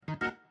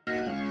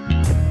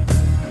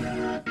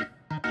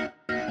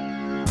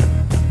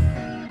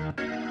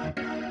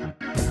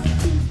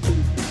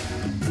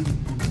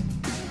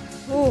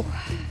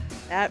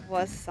That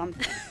was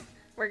something.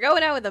 We're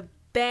going out with a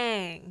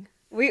bang.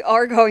 We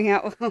are going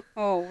out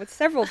with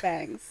several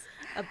bangs.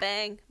 A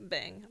bang,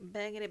 bang,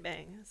 bangity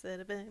bang. I said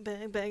a bang,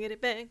 bang,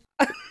 bangity bang.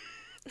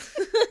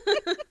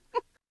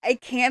 I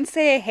can't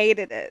say I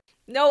hated it.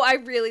 No, I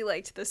really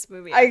liked this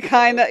movie. I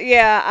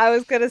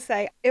was going to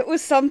say, it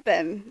was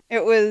something.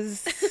 It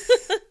was,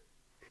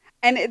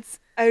 and it's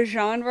a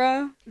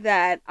genre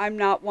that I'm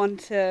not one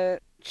to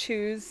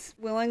choose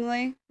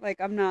willingly. Like,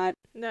 I'm not.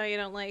 No, you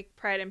don't like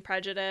Pride and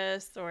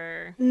Prejudice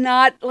or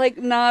Not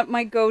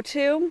my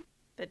go-to.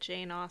 the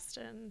Jane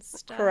Austen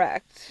stuff.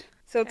 Correct.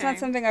 So it's not Okay.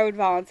 something I would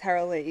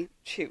voluntarily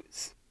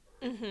choose.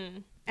 Mm-hmm.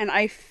 And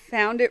I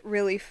found it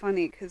really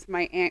funny because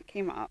my aunt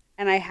came up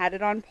and I had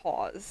it on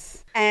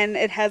pause. And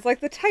it has like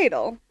the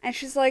title. And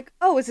she's like,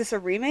 oh, is this a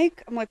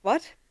remake? I'm like,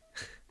 what?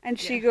 And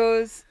she Yeah.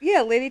 goes,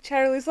 yeah, Lady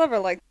Chatterley's Lover.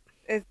 Like,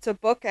 it's a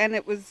book and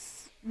it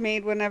was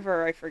made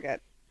whenever, I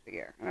forget the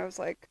year. And I was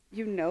like,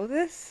 you know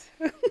this?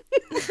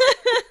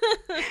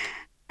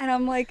 And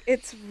I'm like,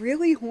 it's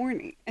really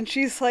horny. And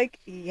she's like,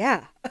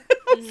 yeah. I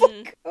was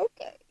like,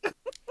 okay.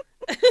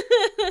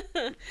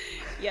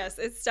 Yes,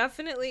 it's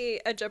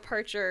definitely a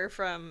departure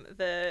from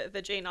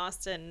the Jane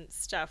Austen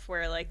stuff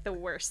where like the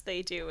worst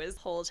they do is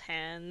hold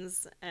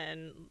hands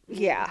and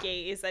Yeah.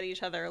 gaze at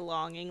each other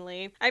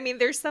longingly. I mean,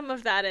 there's some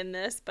of that in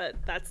this, but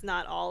that's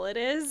not all it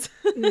is.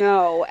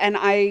 No, and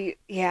I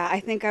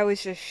think I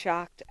was just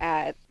shocked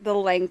at the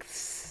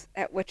lengths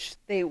at which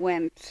they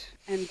went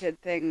and did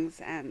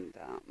things, and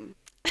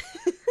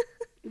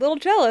little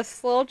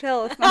jealous, not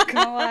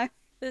gonna lie.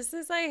 This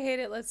is I Hate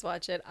It, Let's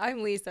Watch It.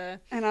 I'm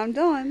Lisa. And I'm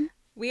done.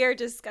 We are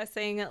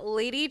discussing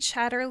Lady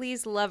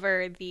Chatterley's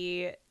Lover,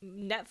 the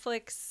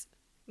Netflix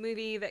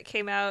movie that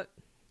came out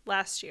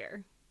last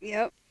year.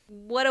 Yep.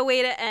 What a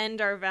way to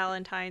end our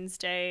Valentine's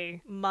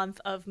Day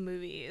month of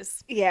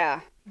movies.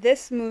 Yeah,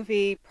 this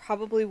movie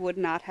probably would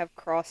not have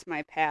crossed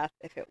my path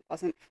if it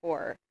wasn't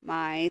for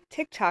my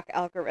TikTok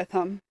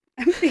algorithm.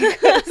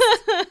 Because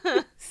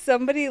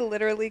somebody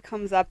literally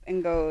comes up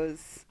and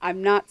goes,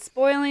 I'm not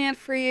spoiling it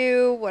for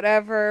you,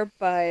 whatever,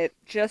 but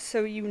just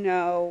so you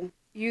know,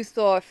 you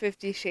thought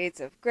 50 Shades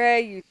of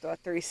Grey, you thought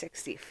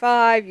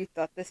 365, you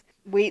thought this,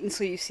 wait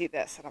until you see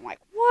this. And I'm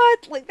like,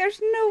 what? Like,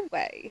 there's no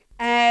way.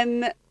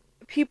 And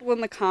people in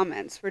the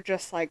comments were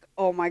just like,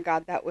 oh my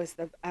god, I was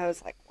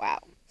like, wow.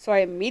 So I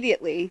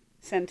immediately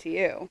sent to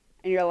you,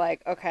 and you're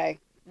like, okay,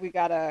 we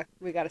gotta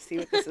see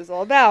what this is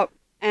all about.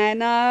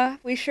 And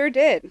we sure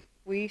did.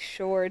 We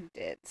sure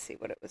did see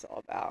what it was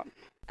all about.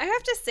 I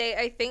have to say,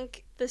 I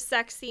think the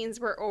sex scenes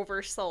were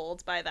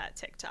oversold by that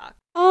TikTok.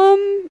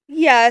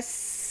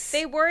 Yes.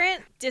 They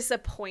weren't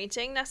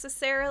disappointing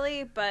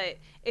necessarily, but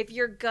if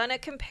you're gonna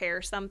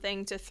compare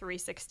something to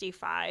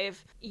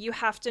 365, you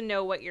have to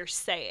know what you're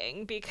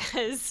saying,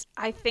 because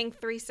I think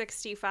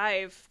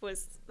 365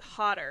 was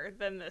hotter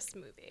than this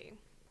movie.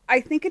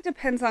 I think it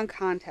depends on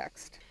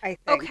context, I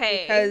think.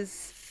 Okay. Because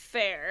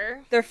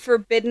fair. the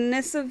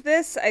forbiddenness of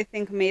this, I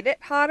think, made it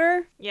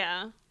hotter.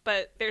 Yeah,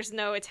 but there's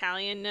no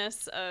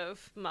Italianness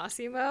of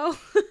Massimo.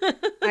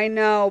 I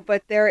know,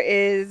 but there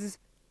is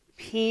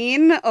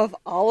peen of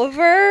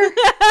Oliver.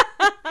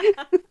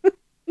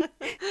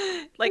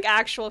 Like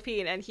actual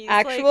peen, and he's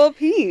Actual like,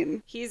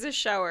 peen. he's a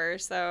shower,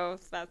 so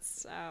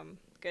that's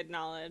good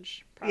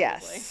knowledge, probably.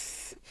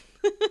 Yes.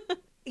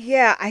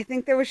 Yeah, I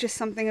think there was just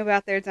something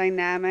about their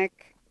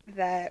dynamic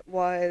that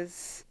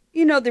was,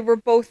 they were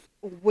both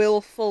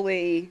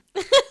willfully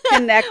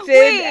connected.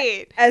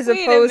 Wait as a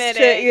opposed minute.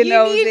 to, you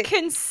need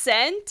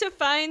consent to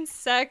find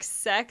sex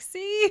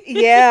sexy?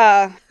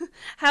 Yeah.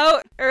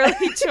 How early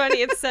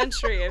 20th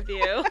century of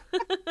you.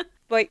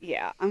 But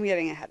yeah, I'm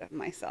getting ahead of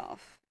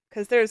myself.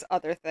 Because there's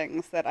other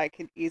things that I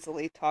could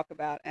easily talk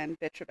about and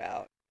bitch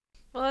about.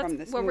 Well, from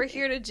that's this what we're movie.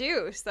 here to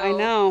do. So I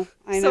know.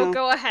 So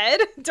go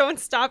ahead. Don't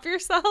stop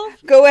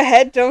yourself. Go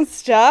ahead, don't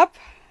stop.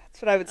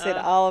 That's what I would say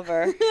to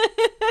Oliver.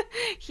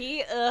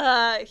 He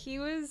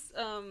was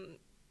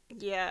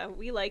yeah,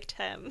 we liked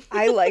him.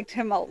 I liked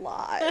him a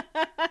lot.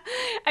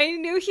 I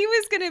knew he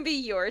was going to be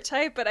your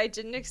type, but I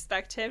didn't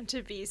expect him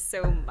to be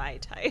so my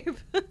type.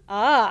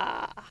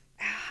 I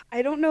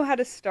don't know how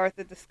to start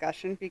the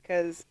discussion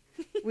because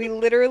we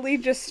literally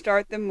just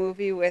start the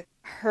movie with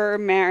her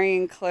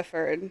marrying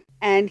Clifford,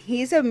 and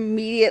he's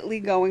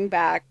immediately going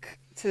back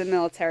to the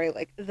military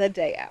like the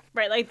day after.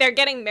 Right, like they're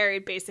getting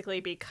married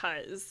basically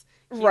because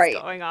he's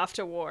going off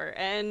to war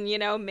and,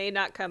 may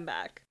not come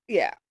back.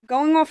 Yeah,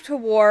 going off to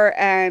war,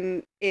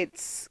 and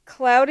it's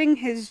clouding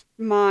his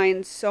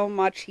mind so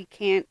much he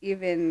can't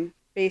even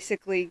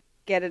basically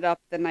get it up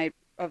the night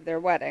of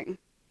their wedding.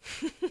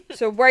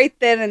 So right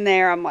then and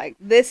there, I'm like,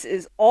 this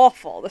is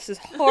awful. This is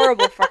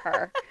horrible for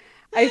her.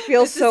 I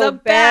feel this so is a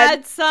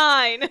bad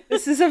sign.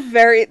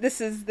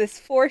 This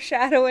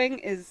foreshadowing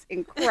is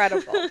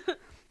incredible.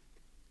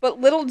 But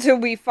little do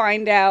we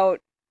find out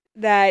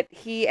that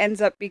he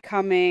ends up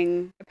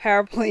becoming a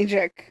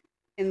paraplegic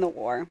in the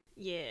war.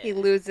 Yeah. He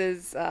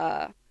loses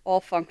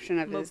all function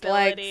of his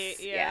mobility,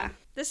 legs. yeah.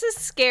 This is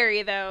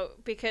scary though,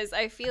 because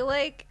I feel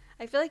like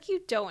I feel like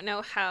you don't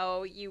know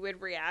how you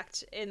would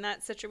react in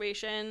that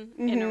situation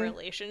in a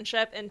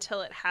relationship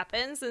until it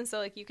happens. And so,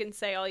 like, you can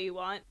say all you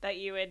want that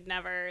you would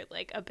never,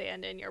 like,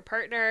 abandon your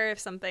partner if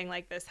something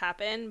like this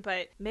happened.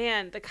 But,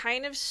 man, the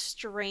kind of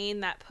strain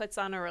that puts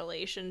on a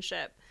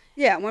relationship.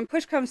 Yeah, when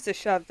push comes to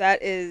shove,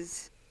 that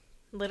is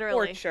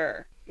literally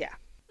torture. Yeah.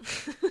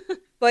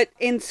 But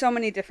in so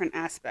many different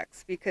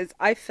aspects, because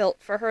I felt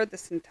for her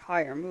this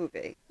entire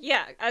movie.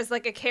 Yeah, as,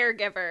 like, a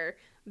caregiver,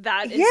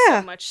 that is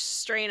so much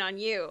strain on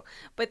you.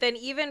 But then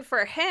even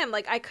for him,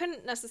 like, I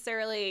couldn't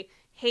necessarily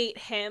hate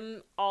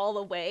him all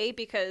the way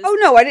because... Oh,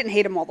 no, I didn't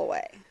hate him all the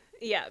way.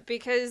 Yeah,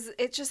 because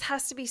it just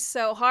has to be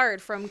so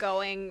hard from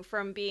going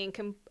from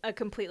being a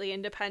completely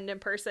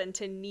independent person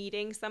to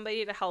needing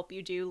somebody to help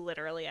you do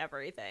literally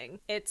everything.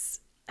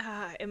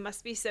 It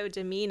must be so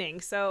demeaning.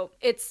 So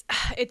it's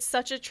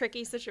such a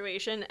tricky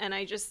situation, and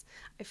I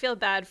feel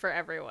bad for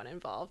everyone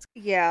involved.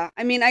 Yeah,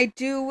 I mean, I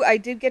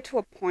did get to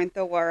a point,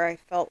 though, where I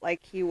felt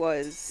like he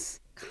was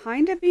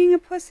kind of being a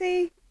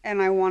pussy,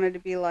 and I wanted to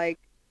be like,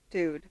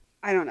 dude,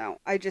 I don't know.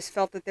 I just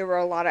felt that there were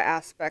a lot of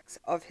aspects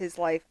of his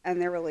life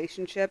and their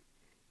relationship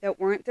that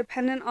weren't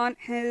dependent on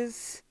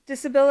his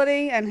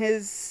disability and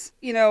his,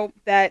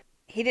 that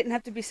he didn't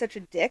have to be such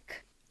a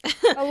dick.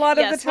 A lot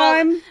of the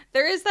time. Well,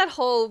 there is that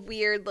whole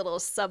weird little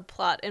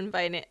subplot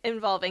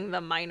involving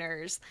the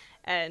miners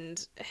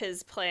and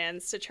his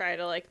plans to try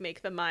to, like,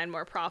 make the mine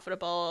more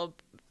profitable,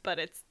 but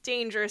it's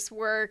dangerous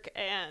work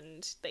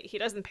and he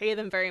doesn't pay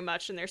them very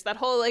much, and there's that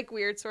whole, like,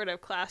 weird sort of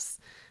class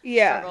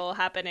struggle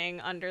happening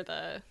under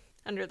the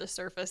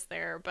surface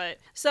there. But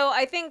so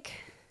I think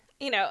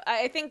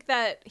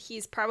that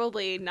he's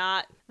probably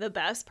not the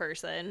best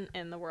person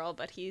in the world,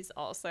 but he's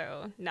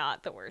also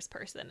not the worst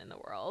person in the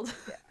world.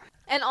 Yeah.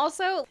 And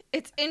also,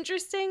 it's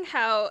interesting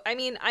how, I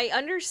mean, I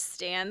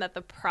understand that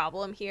the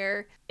problem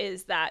here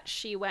is that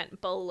she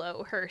went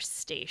below her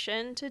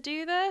station to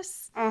do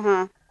this.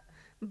 Uh-huh.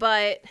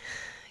 But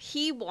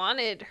he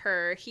wanted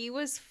her. He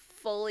was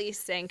fully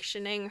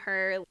sanctioning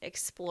her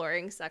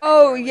exploring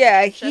sexual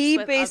relationships he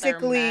with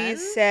basically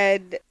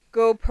said,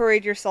 go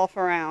parade yourself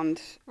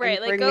around. Right,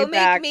 like, go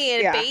make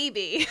me a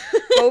baby.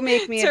 Go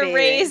make me a baby. To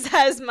raise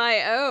as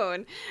my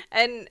own.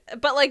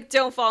 But, like,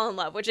 don't fall in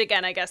love, which,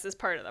 again, I guess is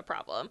part of the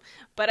problem.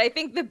 But I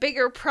think the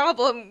bigger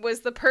problem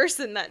was the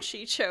person that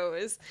she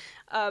chose,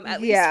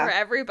 at least for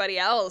everybody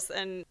else.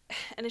 And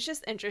it's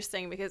just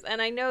interesting because, and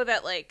I know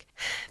that, like,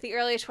 the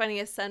early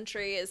 20th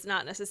century is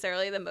not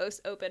necessarily the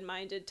most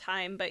open-minded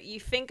time, but you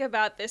think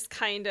about this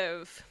kind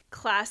of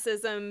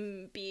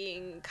classism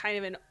being kind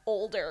of an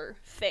older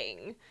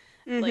thing.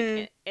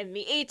 Like in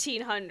the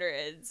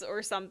 1800s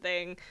or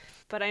something.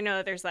 But I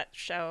know there's that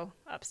show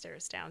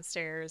Upstairs,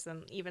 Downstairs,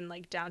 and even,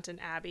 like, Downton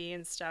Abbey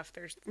and stuff.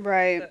 There's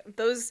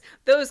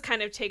those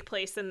kind of take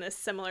place in this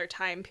similar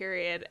time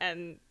period,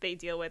 and they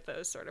deal with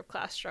those sort of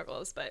class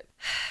struggles. But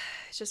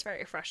it's just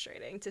very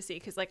frustrating to see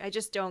because, like, I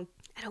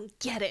don't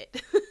get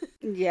it.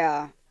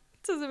 Yeah,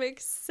 it doesn't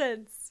make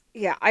sense.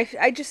 Yeah, I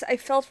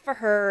felt for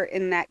her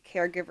in that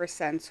caregiver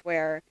sense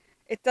where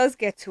it does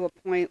get to a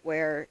point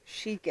where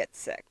she gets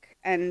sick.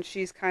 And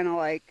she's kind of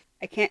like,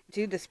 I can't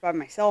do this by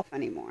myself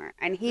anymore.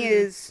 And he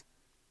is,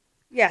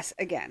 yes,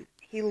 again,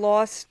 he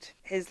lost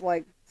his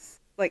legs.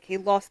 Like, he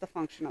lost the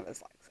function of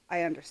his legs.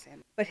 I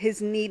understand. But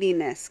his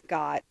neediness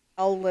got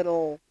a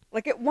little,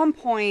 like, at one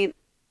point,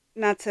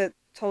 not to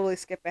totally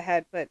skip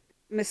ahead, but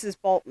Mrs.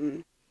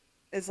 Bolton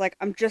is like,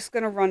 I'm just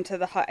going to run to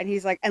the hut. And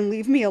he's like, and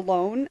leave me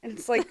alone? And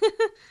it's like,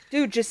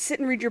 dude, just sit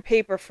and read your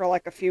paper for,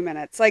 like, a few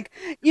minutes. Like,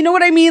 you know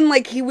what I mean?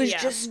 Like, he was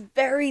just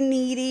very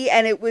needy.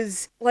 And it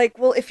was like,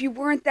 well, if you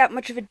weren't that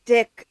much of a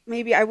dick,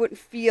 maybe I wouldn't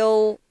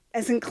feel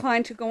as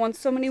inclined to go on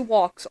so many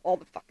walks all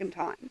the fucking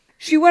time.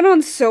 She went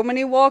on so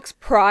many walks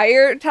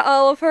prior to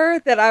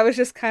Oliver that I was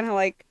just kind of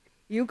like,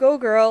 you go,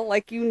 girl.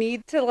 Like, you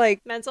need to,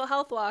 like... mental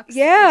health walks.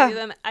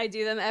 Yeah. I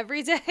do them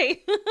every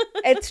day.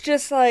 It's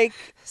just, like...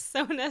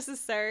 so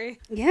necessary.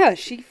 Yeah,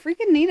 she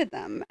freaking needed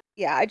them.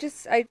 Yeah,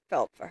 I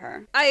felt for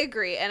her. I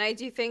agree, and I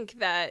do think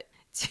that...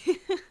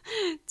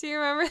 do you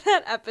remember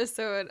that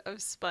episode of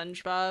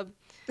SpongeBob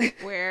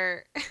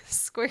where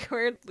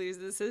Squidward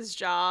loses his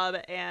job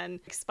and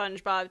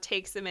SpongeBob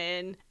takes him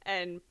in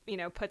and,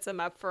 puts him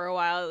up for a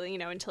while,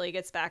 until he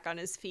gets back on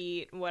his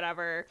feet,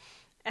 whatever,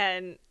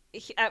 and...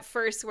 at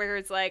first where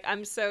it's like,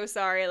 I'm so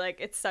sorry, like,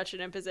 it's such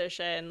an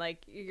imposition,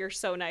 like, you're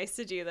so nice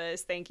to do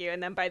this, thank you,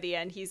 and then by the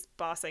end he's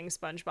bossing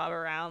SpongeBob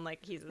around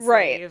like he's a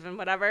slave and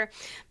whatever.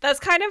 That's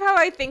kind of how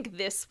I think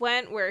this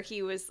went, where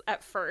he was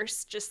at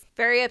first just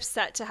very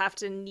upset to have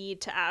to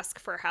need to ask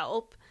for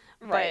help,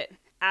 but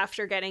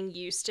after getting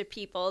used to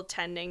people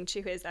tending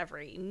to his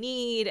every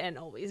need and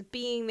always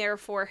being there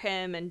for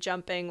him and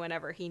jumping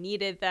whenever he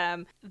needed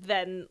them,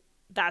 then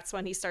that's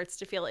when he starts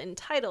to feel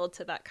entitled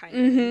to that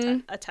kind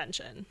of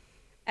attention.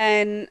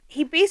 And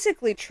he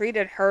basically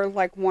treated her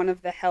like one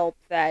of the help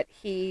that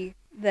he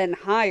then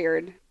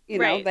hired.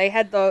 They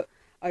had a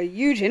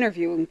huge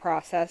interviewing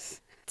process.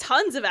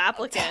 Tons of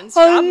applicants.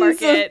 Tons Job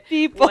market of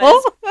people.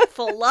 was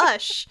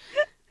flush.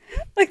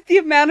 Like, the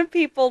amount of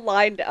people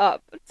lined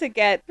up to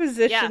get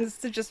positions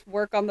to just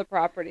work on the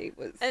property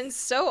was... And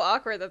so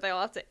awkward that they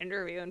all have to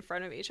interview in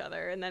front of each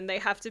other. And then they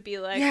have to be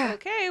like, Yeah.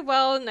 okay,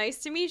 well, nice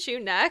to meet you,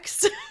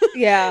 next.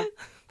 Yeah.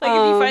 Like,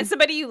 if you find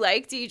somebody you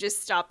like, do you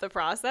just stop the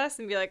process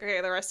and be like,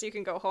 okay, the rest of you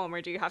can go home? Or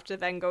do you have to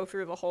then go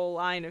through the whole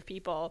line of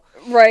people?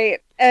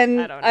 Right. And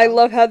I don't know. I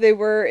love how they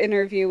were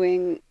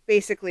interviewing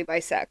basically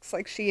by sex.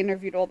 Like, she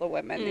interviewed all the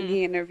women and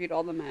he interviewed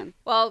all the men.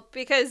 Well,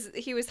 because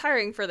he was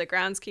hiring for the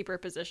groundskeeper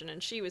position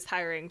and she was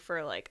hiring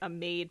for, like, a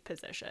maid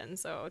position.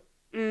 So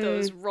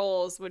those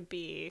roles would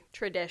be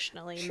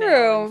traditionally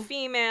male and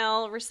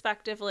female,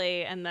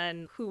 respectively. And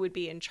then who would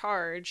be in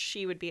charge?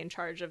 She would be in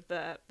charge of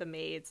the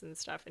maids and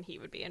stuff, and he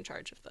would be in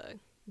charge of the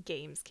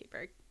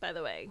gameskeeper. By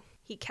the way,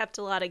 he kept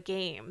a lot of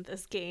game,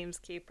 this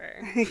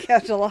gameskeeper. He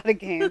kept a lot of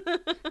game.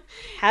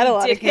 Had a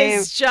lot of game. Did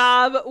his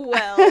job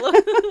well.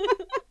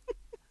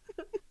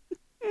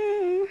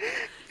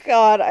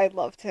 God, I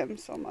loved him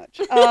so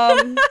much.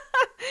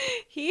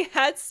 He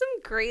had some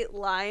great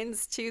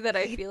lines too that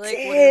I feel like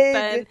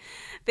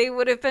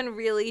would have been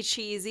really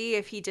cheesy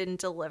if he didn't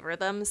deliver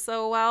them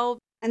so well.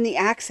 And the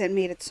accent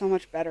made it so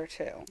much better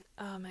too.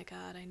 Oh my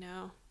god, I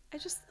know. I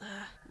just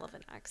love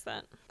an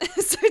accent.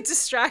 So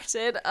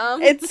distracted.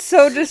 It's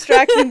so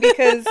distracting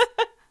because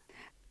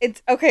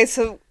it's okay.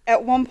 So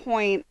at one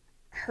point,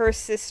 her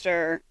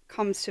sister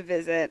comes to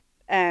visit,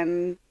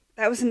 and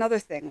that was another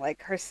thing.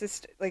 Like, her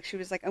sister, like, she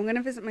was like, "I'm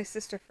gonna visit my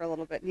sister for a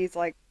little bit," and he's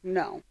like,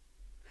 "No."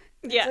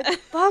 Yeah. Like,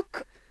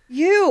 fuck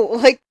you.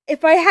 Like,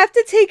 if I have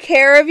to take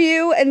care of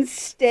you and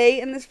stay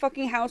in this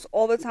fucking house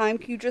all the time,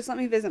 can you just let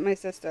me visit my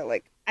sister?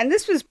 Like, and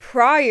this was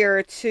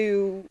prior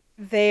to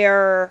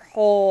their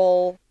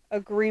whole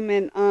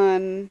agreement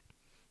on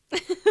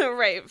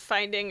right,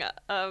 finding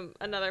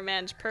another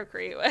man to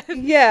procreate with.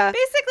 Yeah.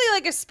 Basically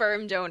like a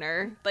sperm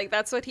donor. Like,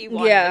 that's what he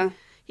wanted. Yeah.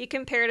 He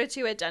compared it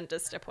to a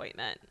dentist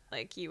appointment.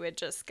 Like, you would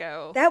just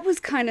go... That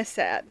was kind of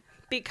sad.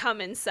 Become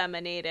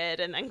inseminated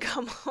and then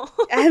come home.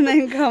 And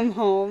then come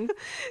home.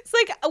 It's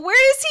like,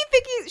 where does he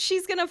think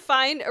she's going to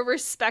find a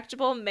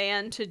respectable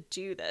man to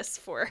do this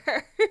for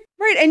her?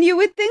 Right, and you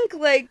would think,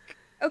 like,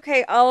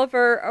 okay,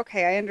 Oliver,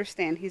 okay, I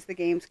understand he's the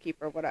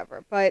gameskeeper,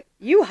 whatever, but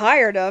you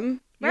hired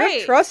him. You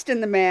have trust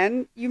in the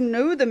man. You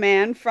knew the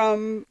man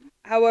from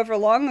however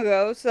long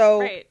ago,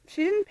 so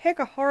she didn't pick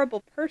a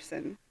horrible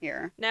person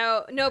here.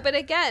 No, but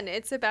again,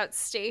 it's about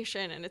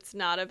station, and it's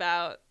not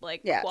about,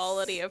 like,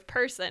 quality of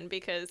person,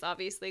 because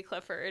obviously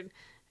Clifford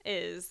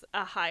is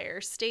a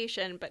higher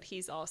station, but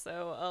he's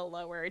also a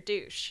lower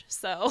douche,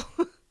 so...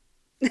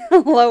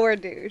 Lower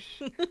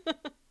douche.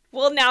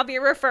 We'll now be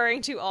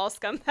referring to all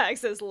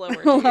scumbags as lower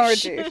douche. Lower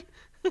douche.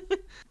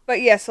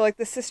 But yeah, so, like,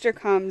 the sister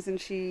comes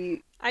and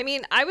she... I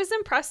mean, I was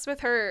impressed with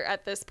her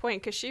at this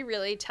point because she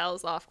really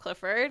tells off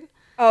Clifford.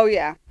 Oh,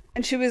 yeah.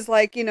 And she was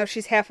like, you know,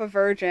 she's half a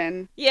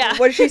virgin. Yeah.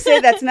 What did she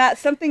say? That's not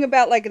something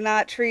about, like,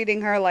 not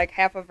treating her like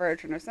half a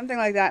virgin or something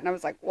like that. And I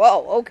was like,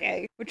 whoa,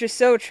 okay. Which is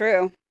so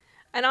true.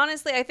 And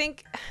honestly, I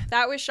think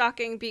that was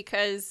shocking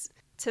because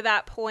to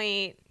that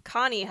point,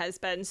 Connie has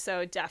been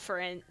so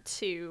deferent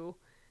to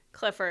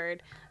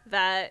Clifford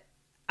that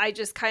I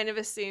just kind of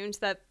assumed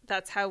that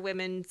that's how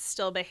women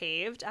still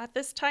behaved at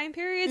this time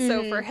period.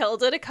 So for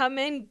Hilda to come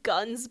in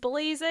guns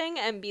blazing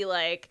and be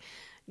like,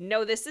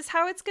 no, this is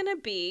how it's going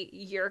to be.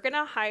 You're going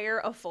to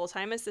hire a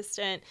full-time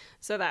assistant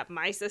so that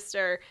my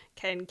sister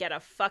can get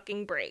a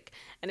fucking break.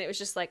 And it was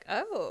just like,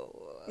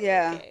 oh,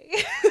 yeah.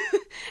 Okay.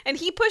 And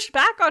he pushed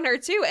back on her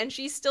too. And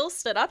she still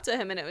stood up to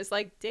him. And it was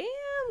like, damn,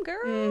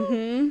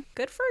 girl,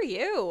 good for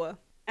you.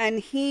 And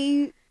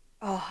he,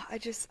 I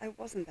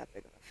wasn't that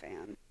big of a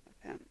fan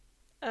of him.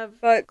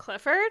 But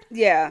Clifford?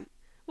 Yeah.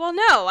 Well,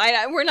 no,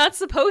 we're not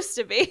supposed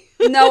to be.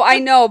 No, I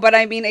know, but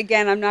I mean,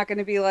 again, I'm not going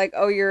to be like,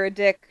 oh, you're a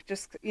dick,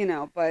 just, you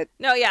know, but...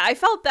 No, yeah, I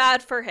felt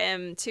bad for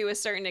him to a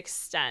certain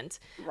extent.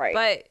 Right.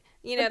 But,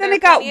 you know, but then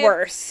it got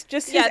worse,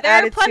 just his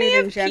attitude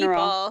in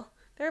general.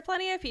 There are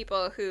plenty of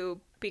people who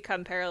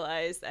become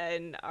paralyzed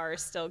and are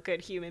still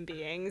good human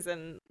beings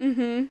and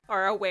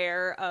are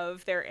aware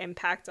of their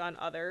impact on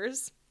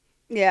others.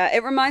 Yeah,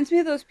 it reminds me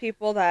of those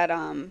people that,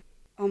 oh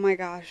my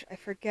gosh, I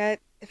forget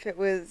if it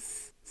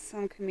was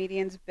some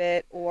comedian's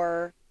bit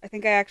or I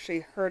think I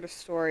actually heard a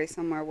story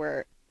somewhere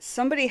where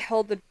somebody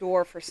held the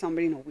door for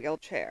somebody in a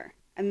wheelchair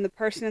and the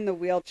person in the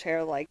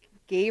wheelchair, like,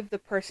 gave the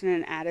person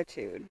an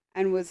attitude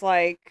and was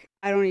like,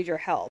 I don't need your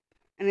help.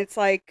 And it's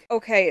like,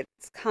 okay,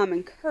 it's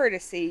common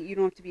courtesy. You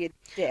don't have to be a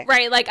dick.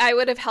 Right, like I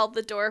would have held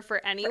the door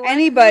for anyone.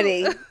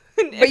 Anybody.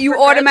 But you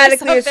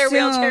automatically of their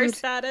wheelchair assumed,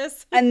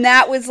 status. And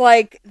that was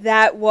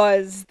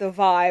the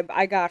vibe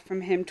I got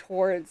from him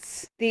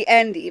towards the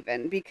end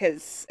even,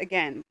 because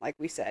again, like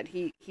we said,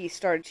 he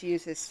started to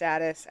use his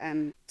status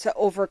and to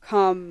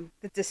overcome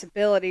the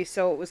disability,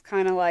 so it was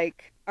kind of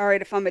like, all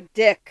right, if I'm a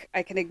dick,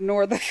 I can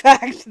ignore the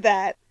fact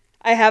that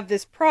I have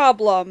this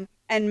problem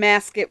and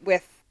mask it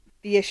with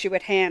the issue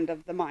at hand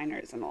of the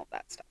minors and all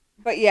that stuff.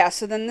 But yeah,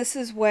 so then this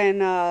is when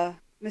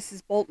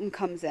Mrs. Bolton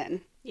comes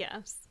in.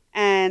 Yes.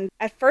 And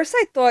at first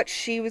I thought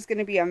she was going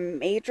to be a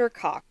major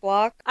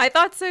cockblock. I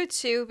thought so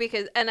too,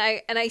 because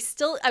I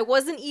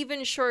wasn't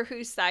even sure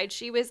whose side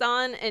she was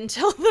on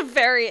until the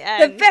very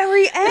end. The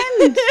very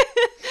end!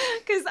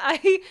 Because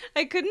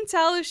I couldn't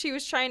tell if she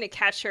was trying to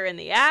catch her in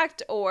the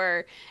act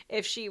or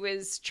if she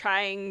was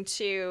trying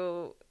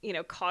to,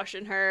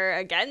 caution her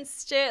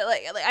against it.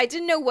 Like I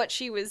didn't know what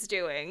she was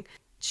doing.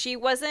 She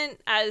wasn't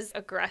as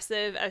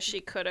aggressive as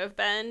she could have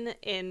been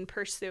in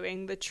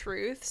pursuing the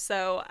truth,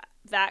 so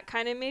that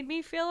kind of made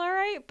me feel all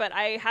right. But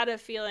I had a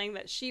feeling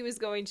that she was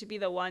going to be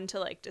the one to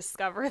like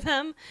discover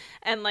them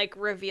and like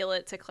reveal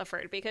it to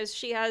Clifford, because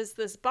she has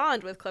this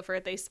bond with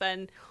Clifford. They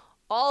spend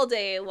all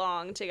day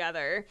long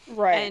together.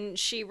 Right. And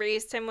she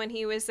raised him when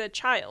he was a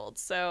child.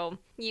 So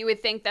you would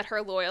think that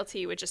her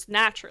loyalty would just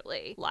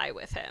naturally lie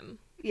with him.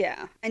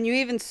 Yeah. And you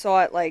even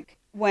saw it like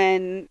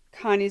when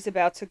Connie's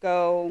about to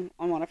go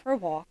on one of her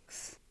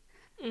walks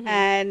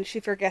and she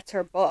forgets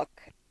her book.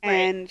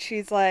 And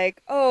she's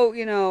like, oh,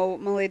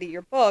 milady,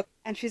 your book.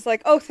 And she's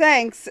like, oh,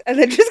 thanks. And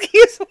then just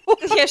keeps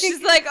walking. Yeah,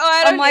 she's like,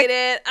 oh, I don't need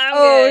it. I'm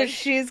good.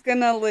 She's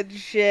gonna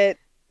legit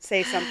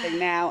say something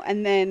now.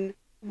 And then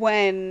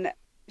when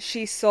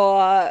she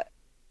saw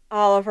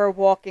Oliver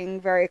walking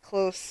very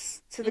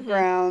close to the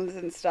grounds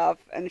and stuff,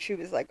 and she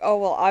was like, oh,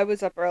 well, I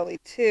was up early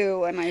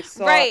too, and I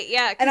saw... Right,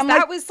 yeah, and I'm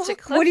that like, was to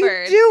Clifford. What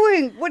are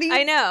you doing?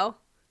 I know.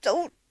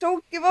 Don't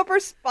give up her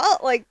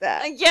spot like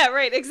that. Yeah,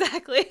 right,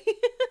 exactly.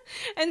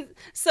 And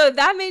so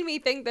that made me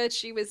think that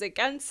she was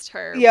against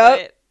her. Yep.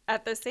 But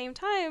at the same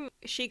time,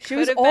 she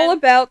was all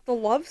about the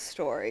love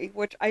story,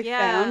 which I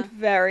found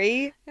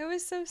very it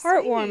was so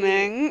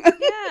heartwarming.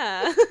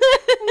 Yeah.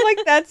 I'm like,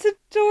 that's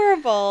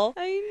adorable.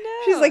 I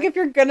know. She's like, if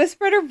you're gonna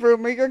spread a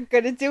rumor, you're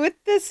gonna do it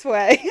this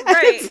way.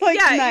 Right. It's like,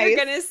 yeah, nice. You're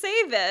gonna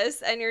say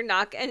this, and you're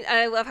not. And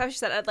I love how she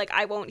said, like,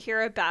 I won't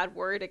hear a bad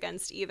word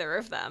against either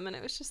of them. And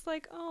it was just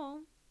like, oh,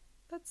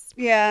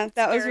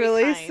 that was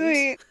really kind.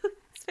 sweet.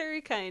 It's very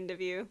kind of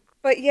you.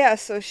 But yeah,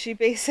 so she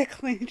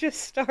basically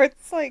just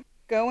starts like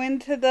going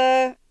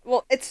to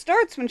it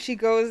starts when she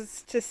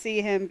goes to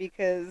see him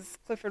because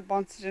Clifford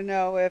wants to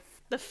know if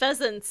the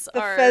pheasants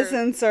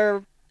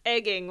are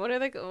egging. What do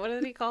they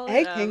call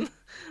it? Egging.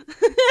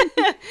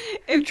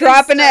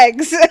 Dropping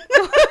eggs.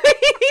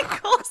 He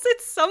calls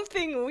it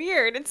something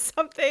weird. It's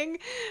something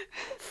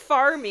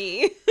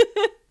farmy.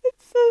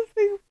 It's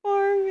something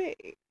farmy.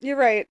 You're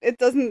right.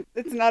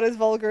 It's not as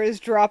vulgar as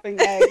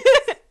dropping eggs.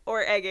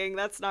 Or egging.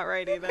 That's not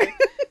right either.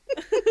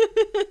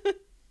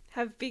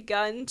 Have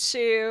begun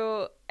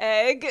to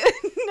egg.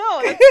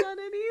 No, that's not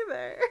it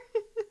either.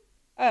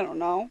 I don't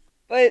know.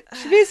 But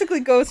she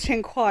basically goes to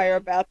inquire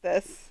about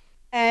this.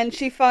 And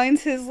she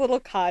finds his little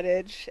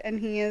cottage, and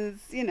he is,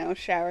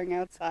 showering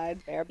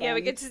outside, bare bones. Yeah, we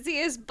get to see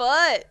his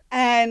butt.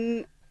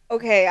 And,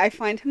 okay, I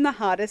find him the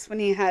hottest when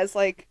he has,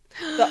 like,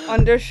 the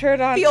undershirt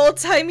on. The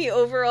old-timey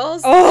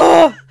overalls.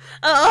 Oh!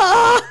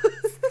 Oh!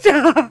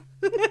 Stop!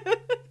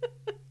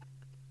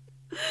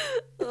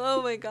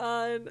 Oh, my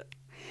God.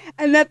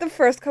 And that the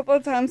first couple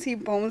of times he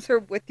bones her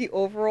with the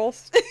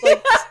overalls,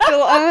 like,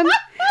 still on.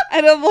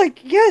 And I'm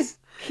like, yes!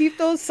 Keep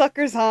those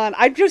suckers on.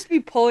 I'd just be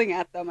pulling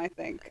at them, I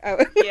think.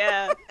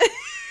 Yeah.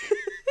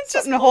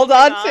 Something to hold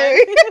on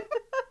to.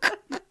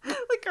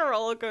 Like a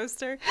roller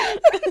coaster.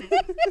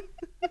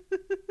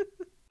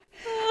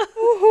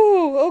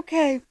 Ooh,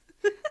 okay.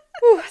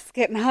 Ooh, it's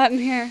getting hot in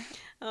here.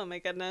 Oh my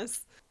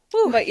goodness.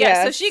 Ooh, but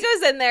yeah, so she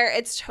goes in there.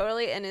 It's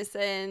totally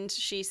innocent.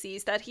 She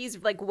sees that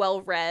he's like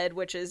well read,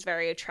 which is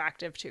very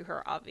attractive to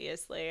her,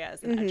 obviously,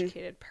 as an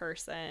educated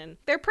person.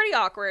 They're pretty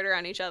awkward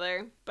around each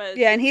other, but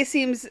yeah, and he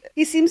seems a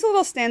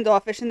little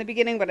standoffish in the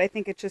beginning, but I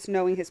think it's just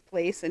knowing his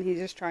place, and he's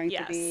just trying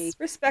to be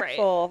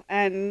respectful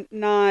and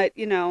not,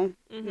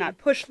 not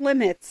push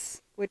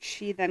limits, which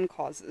she then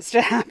causes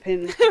to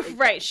happen.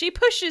 Right, she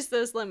pushes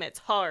those limits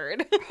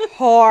hard.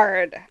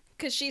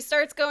 Because she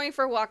starts going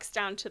for walks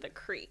down to the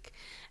creek.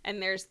 And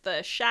there's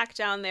the shack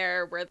down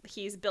there where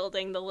he's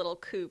building the little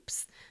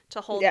coops to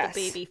hold the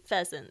baby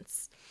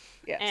pheasants.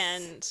 Yes.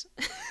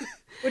 And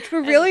which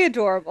were really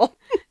adorable.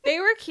 They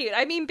were cute.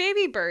 I mean,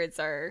 baby birds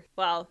are,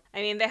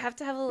 they have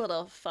to have a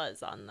little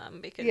fuzz on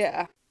them because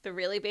the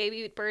really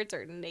baby birds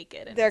are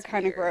naked. And they're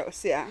kind of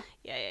gross, yeah.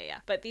 Yeah.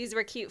 But these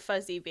were cute,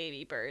 fuzzy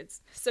baby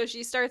birds. So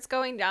she starts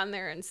going down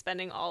there and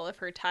spending all of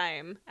her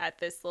time at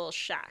this little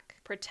shack,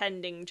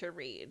 pretending to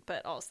read,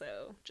 but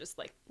also just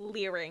like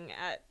leering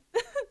at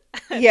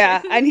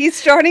yeah, and he's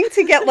starting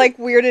to get like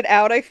weirded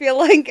out, I feel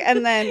like,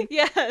 and then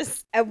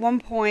yes, at one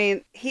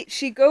point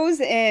she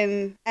goes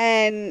in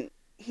and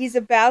he's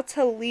about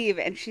to leave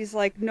and she's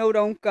like, no,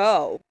 don't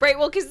go. Right,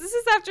 well, because this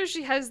is after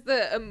she has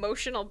the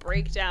emotional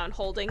breakdown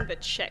holding the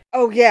chick.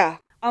 Oh yeah,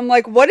 I'm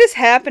like, what is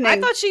happening? I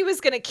thought she was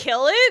going to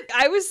kill it.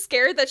 I was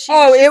scared that she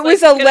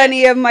was a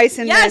Lenny of Mice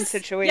and Men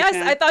situation. Yes,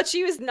 I thought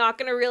she was not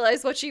going to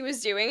realize what she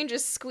was doing and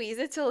just squeeze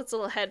it till its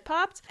little head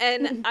popped.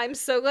 And I'm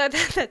so glad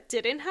that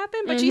didn't happen.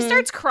 But she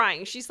starts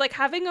crying. She's like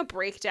having a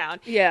breakdown.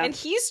 Yeah. And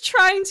he's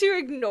trying to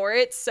ignore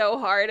it so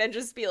hard and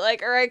just be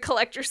like, all right,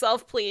 collect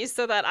yourself, please,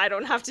 so that I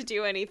don't have to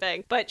do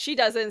anything. But she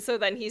doesn't. So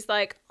then he's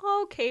like,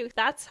 okay,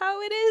 that's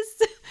how it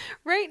is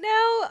right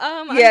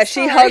now. Yeah, I'm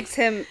she sorry. hugs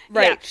him.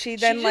 Right. Yeah, She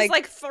then just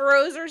like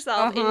throws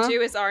herself Uh-huh. into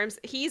his arms.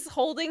 He's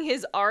holding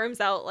his arms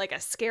out like a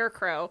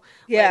scarecrow.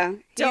 yeah,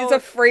 Like, he's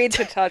afraid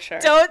to touch her.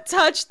 don't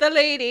touch the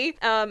lady.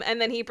 And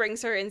then he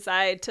brings her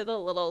inside to the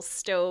little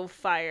stove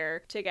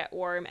fire to get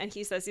warm. And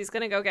he says he's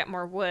going to go get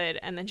more wood.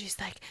 And then she's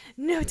like,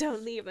 no,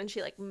 don't leave. And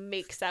she like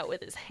makes out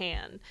with his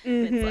hand.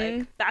 And it's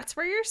like, that's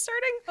where you're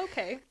starting?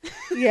 Okay.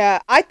 Yeah,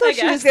 I thought I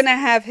she was guess. gonna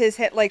have his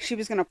head, like she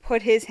was gonna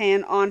put his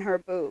hand on her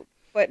boob,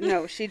 but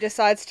no, she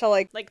decides to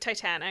like, Like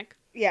Titanic.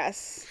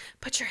 yes,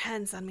 Put your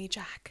hands on me,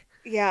 Jack.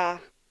 yeah,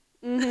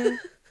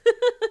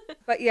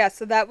 but yeah,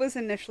 so that was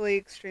initially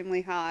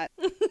extremely hot,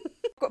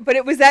 but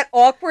it was that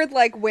awkward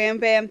like wham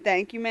bam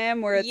thank you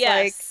ma'am where it's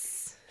like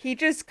Yes. he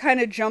just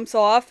kind of jumps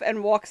off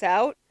and walks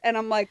out, and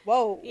I'm like,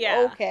 whoa,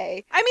 Yeah.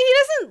 okay, I mean, he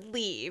doesn't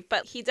leave,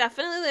 but he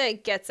definitely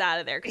like gets out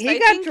of there. 'Cause he I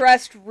got think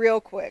dressed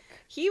real quick.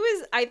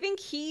 I think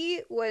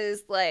he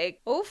was like,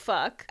 oh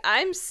fuck,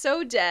 I'm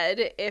so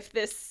dead if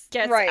this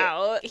gets Right.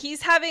 out.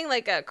 He's having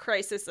like a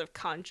crisis of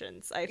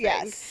conscience, I think.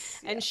 Yes,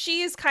 And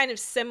she's kind of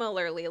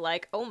similarly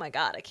like, oh my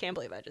god, I can't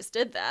believe I just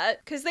did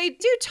that. Because they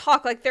do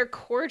talk like they're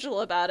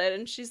cordial about it.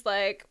 And she's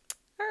like,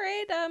 all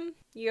right,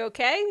 you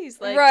okay? He's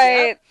like,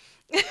 right.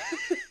 yep.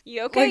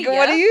 You okay? Like,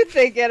 what are you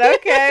thinking?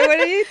 Okay, what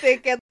are you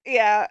thinking?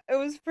 Yeah, it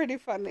was pretty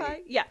funny.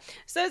 Yeah.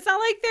 So it's not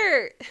like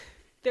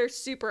they're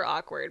super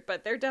awkward,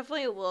 but they're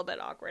definitely a little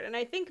bit awkward. And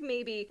I think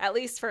maybe, at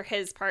least for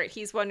his part,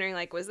 he's wondering,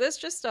 like, was this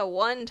just a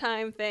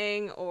one-time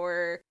thing?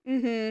 Or,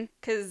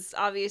 because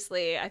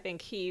obviously I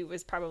think he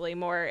was probably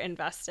more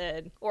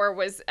invested or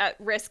was at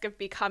risk of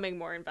becoming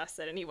more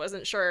invested. And he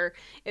wasn't sure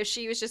if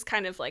she was just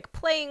kind of like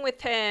playing with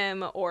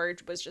him or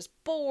was just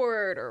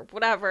bored or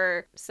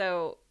whatever.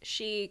 So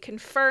she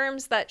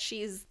confirms that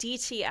she's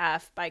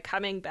DTF by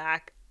coming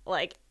back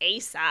like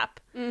ASAP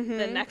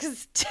the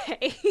next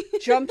day.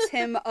 Jumps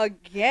him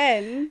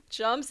again.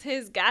 Jumps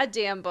his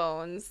goddamn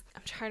bones.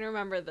 I'm trying to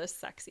remember the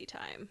sexy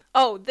time.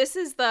 Oh, this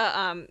is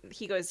the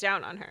he goes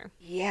down on her.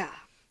 Yeah.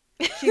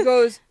 She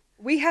goes,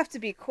 we have to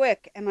be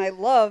quick. And I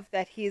love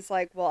that he's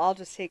like, well, I'll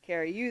just take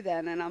care of you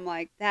then. And I'm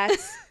like,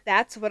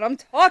 that's what I'm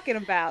talking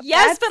about.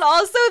 Yes, but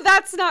also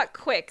that's not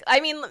quick. I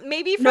mean,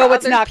 maybe for No,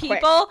 it's other not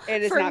people, quick.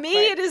 It is for not me,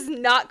 quick. it is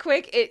not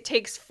quick. It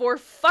takes for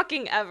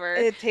fucking ever.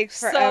 It takes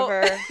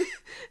forever.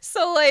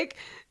 So like,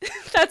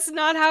 that's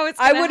not how it's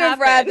I gonna would have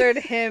happen. rathered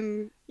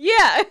him.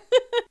 Yeah.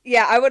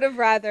 Yeah, I would have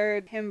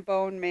rathered him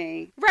bone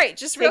me. Right,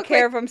 just real Take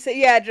care quick. of him. So,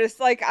 yeah, just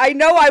like, I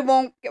know I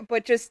won't,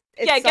 but just,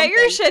 it's Yeah, get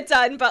your something. shit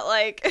done, but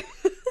like...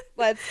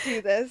 Let's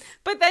do this.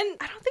 But then,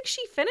 I don't think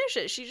she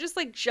finishes. She just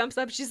like jumps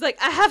up. She's like,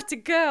 I have to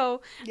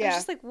go. Yeah. I'm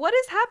just like, what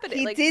is happening?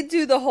 He like, did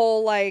do the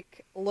whole,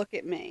 like, look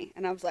at me.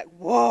 And I was like,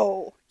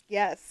 whoa,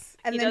 yes.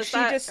 And He then does she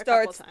that just a couple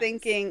starts times.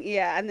 thinking,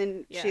 yeah, and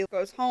then Yeah. she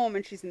goes home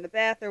and she's in the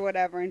bath or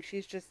whatever, and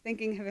she's just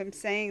thinking of him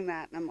saying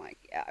that. And I'm like,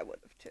 yeah, I would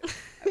have too.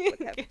 I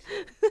would have too.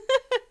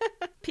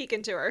 peek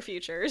into our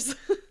futures.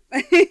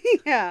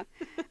 Yeah.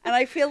 And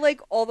I feel like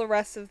all the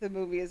rest of the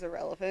movie is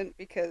irrelevant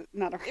because,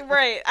 not irrelevant.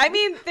 Right. I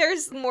mean,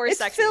 there's more It's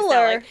sexy stuff.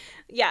 filler. Like,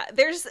 yeah,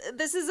 this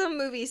is a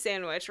movie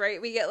sandwich,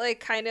 right? We get like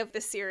kind of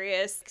the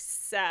serious,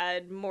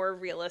 sad, more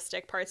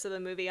realistic parts of the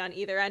movie on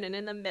either end, and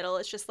in the middle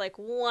it's just like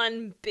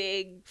one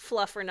big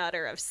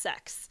fluffernutter of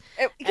sex.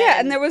 Yeah, and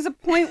And- there was a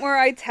point where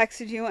I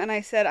texted you and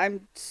I said,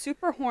 I'm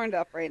super horned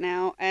up right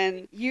now.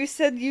 And you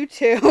said you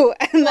too.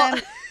 And Well-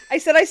 then I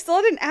said, I still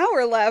had an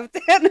hour left.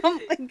 And I'm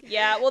like,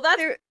 Yeah, well, that's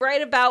There-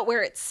 right about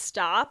where it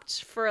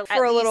stopped for at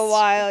a little least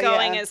while,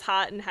 going yeah. as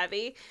hot and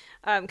heavy.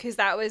 Because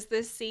that was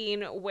the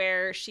scene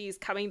where she's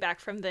coming back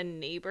from the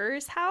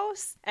neighbor's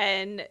house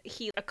and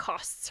he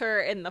accosts her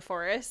in the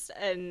forest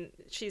and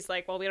she's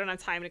like, well, we don't have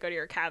time to go to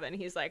your cabin.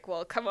 He's like,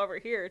 well, come over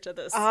here to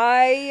this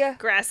I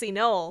grassy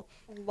knoll.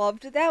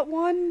 loved that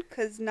one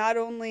because not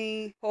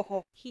only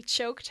He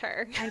choked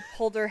her. and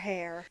pulled her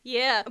hair.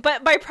 Yeah,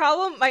 but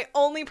my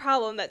only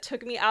problem that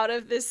took me out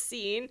of this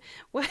scene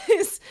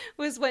was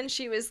when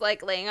she was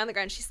like laying on the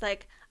ground. She's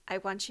like, I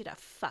want you to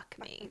fuck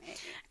me.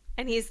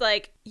 And he's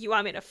like, you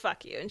want me to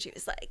fuck you? And she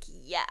was like,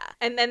 yeah.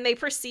 And then they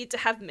proceed to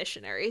have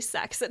missionary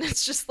sex. And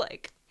it's just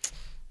like,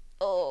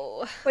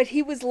 oh. But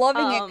he was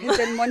loving it because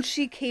then once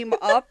she came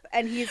up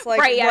and he's like,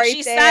 right, yeah, right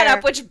she there. sat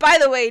up, which, by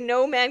the way,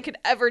 no man could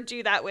ever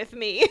do that with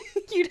me.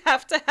 You'd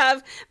have to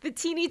have the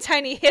teeny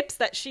tiny hips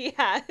that she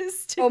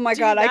has to Oh my do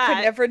God, I could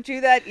that. never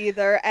do that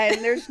either.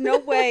 And there's no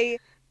way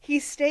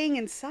he's staying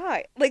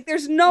inside. Like,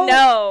 there's no.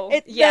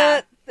 No,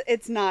 yeah.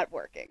 It's not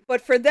working.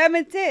 But for them,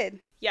 it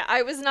did. Yeah,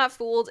 I was not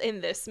fooled in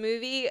this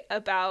movie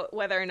about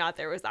whether or not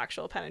there was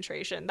actual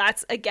penetration.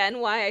 That's, again,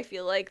 why I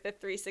feel like the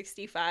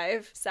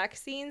 365 sex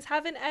scenes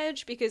have an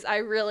edge, because I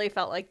really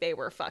felt like they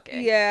were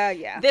fucking.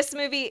 Yeah. This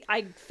movie,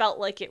 I felt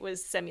like it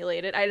was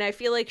simulated, and I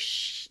feel like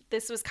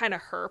this was kind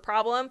of her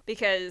problem,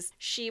 because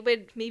she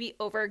would maybe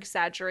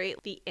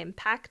over-exaggerate the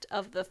impact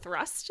of the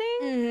thrusting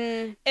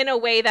in a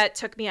way that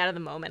took me out of the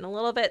moment a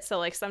little bit, so,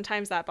 like,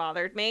 sometimes that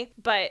bothered me.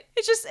 But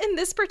it's just, in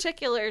this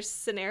particular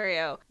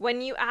scenario,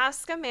 when you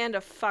ask a man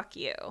to fuck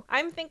you,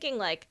 I'm thinking,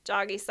 like,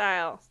 doggy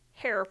style,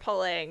 hair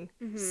pulling,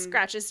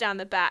 scratches down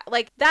the back.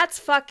 Like, that's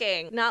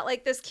fucking. Not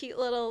like this cute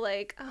little,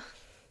 like, oh,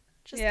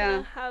 just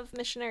gonna have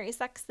missionary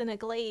sex in a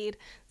glade.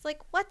 It's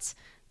like, what?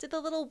 Did the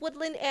little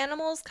woodland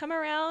animals come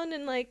around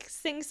and, like,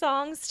 sing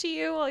songs to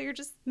you while you're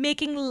just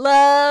making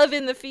love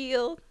in the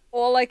field?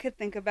 All I could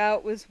think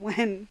about was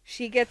when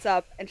she gets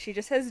up and she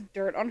just has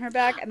dirt on her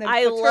back and then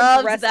I puts her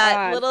loved dress that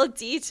on. little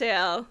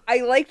detail.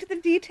 I liked the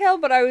detail,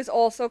 but I was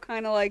also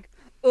kind of like,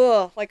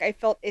 ugh, like I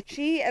felt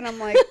itchy, and I'm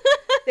like,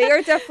 they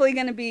are definitely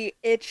going to be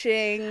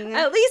itching.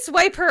 At least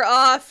wipe her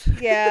off.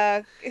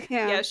 Yeah.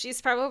 Yeah, she's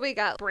probably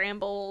got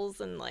brambles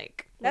and,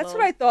 like, that's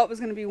what I thought was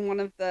going to be one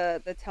of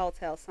the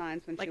telltale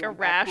signs when like she a went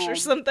back rash or home.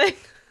 something.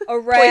 A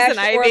rash, Poison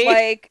ivy. or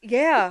like,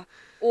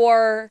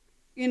 or,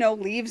 you know,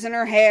 leaves in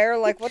her hair.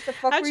 Like, what the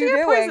fuck How'd were you you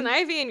get doing? poison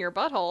ivy in your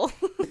butthole?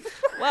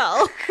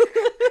 Well,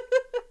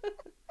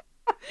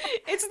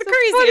 it's the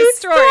craziest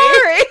story.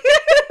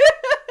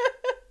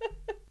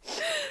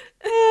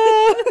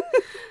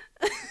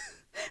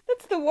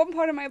 That's the one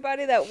part of my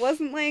body that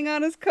wasn't laying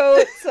on his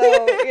coat,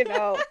 so, you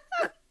know.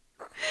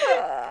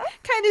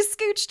 Kind of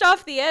scooched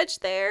off the edge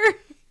there.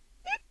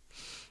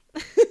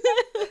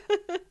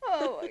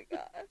 Oh my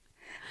god.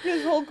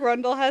 His whole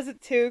grundle has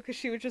it too, because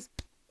she was just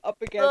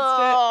up against it.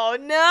 Oh,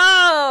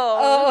 no.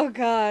 Oh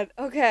god.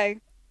 Okay.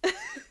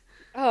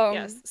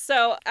 Yes.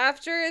 So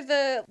after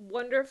the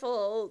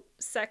wonderful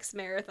sex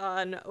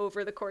marathon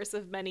over the course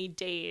of many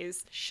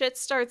days, shit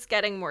starts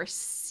getting more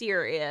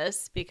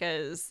serious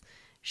because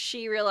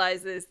she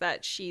realizes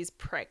that she's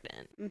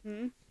pregnant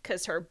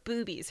because her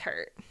boobies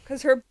hurt.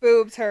 Because her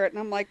boobs hurt, and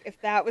I'm like,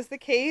 if that was the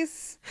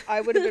case,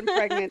 I would have been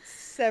pregnant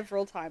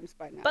several times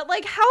by now. But,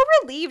 like, how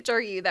relieved are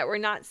you that we're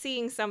not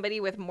seeing somebody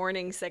with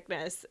morning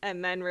sickness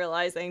and then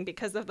realizing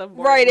because of the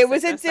morning it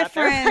was a sickness that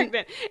they're different.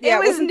 pregnant? Yeah, it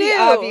was wasn't new.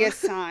 the obvious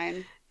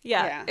sign.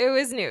 Yeah, it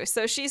was new.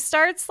 So she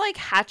starts, like,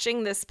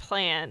 hatching this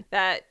plan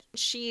that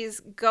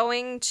she's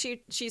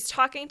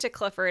talking to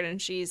Clifford,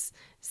 and she's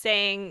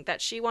saying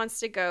that she wants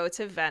to go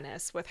to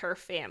Venice with her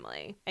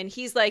family. And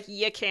he's like,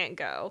 you can't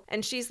go.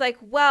 And she's like,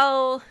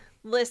 well,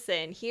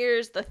 listen,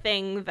 here's the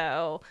thing,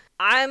 though.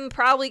 I'm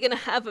probably going to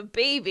have a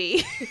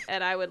baby,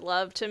 and I would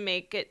love to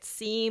make it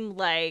seem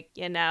like,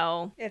 you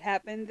know, it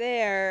happened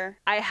there.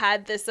 I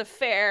had this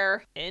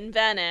affair in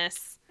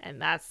Venice,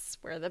 and that's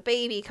where the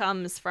baby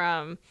comes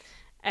from.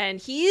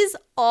 And he's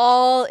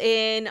all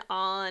in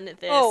on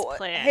this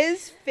plan.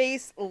 His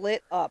face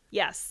lit up.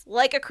 Yes,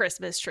 like a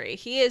Christmas tree.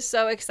 He is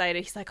so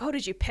excited. He's like, oh,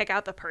 did you pick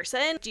out the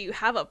person? Do you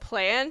have a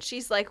plan?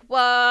 She's like,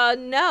 well,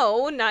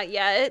 no, not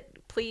yet.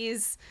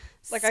 Please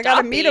like, I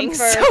gotta meet him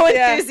first. So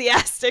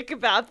enthusiastic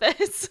about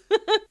this.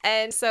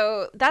 And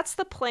so that's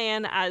the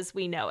plan as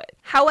we know it.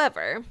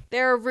 However,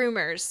 there are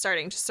rumors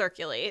starting to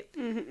circulate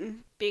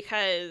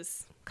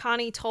because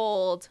Connie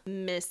told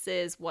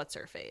Mrs.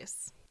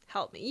 What's-Her-Face.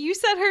 Help me. You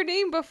said her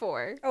name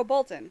before. Oh,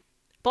 Bolton.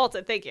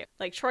 Bolton, thank you.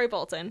 Like Troy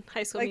Bolton,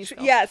 High School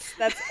Musical. Yes,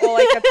 that's all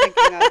I kept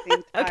thinking of the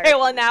entire Okay,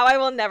 well, time. now I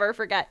will never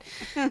forget.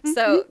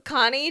 So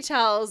Connie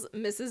tells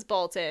Mrs.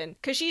 Bolton,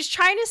 because she's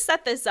trying to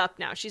set this up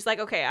now. She's like,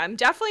 okay, I'm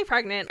definitely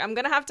pregnant. I'm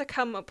going to have to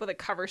come up with a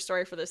cover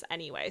story for this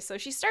anyway. So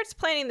she starts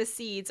planting the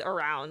seeds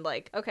around,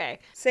 like, okay.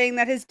 Saying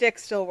that his dick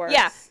still works.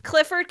 Yeah,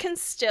 Clifford can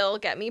still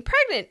get me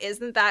pregnant.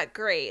 Isn't that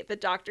great? The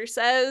doctor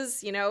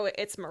says, you know,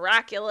 it's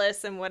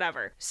miraculous and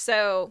whatever.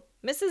 So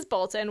Mrs.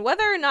 Bolton,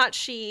 whether or not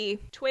she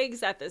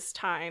twigs at this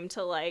time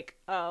to, like,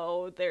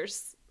 oh,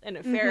 there's an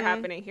affair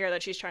happening here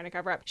that she's trying to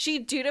cover up, she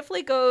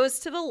dutifully goes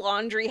to the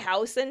laundry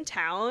house in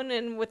town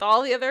and with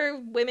all the other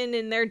women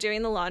in there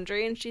doing the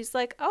laundry, and she's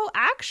like, oh,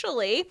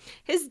 actually,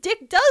 his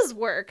dick does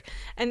work.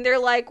 And they're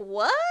like,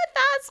 what?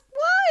 That's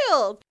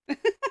wild.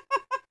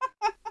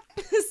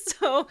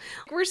 So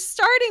we're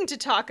starting to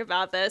talk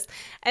about this.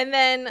 And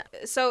then,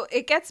 so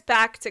it gets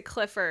back to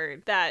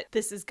Clifford that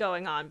this is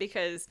going on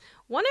because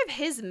one of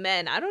his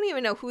men, I don't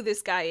even know who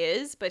this guy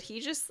is, but he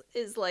just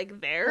is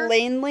like there.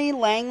 Langley,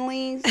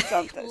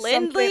 something.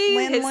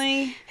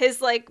 Lindley,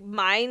 his like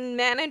mine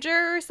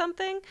manager or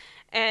something.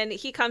 And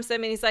he comes to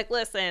him and he's like,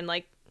 listen,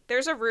 like,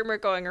 there's a rumor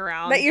going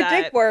around that your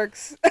dick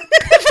works.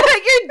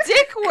 that your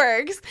dick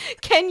works.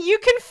 Can you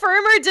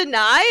confirm or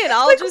deny? And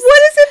I'll like, just, what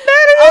does it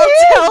matter to I'll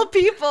him? tell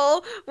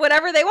people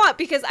whatever they want,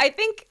 because I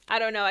think, I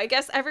don't know, I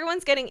guess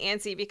everyone's getting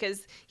antsy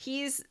because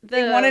he's the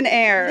They want an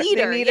heir.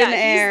 leader. They need an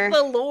heir. He's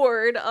the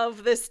lord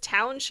of this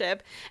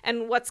township,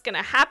 and what's going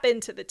to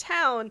happen to the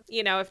town,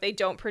 you know, if they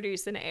don't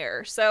produce an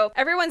heir. So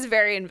everyone's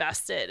very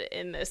invested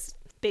in this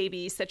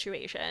baby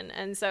situation.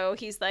 And so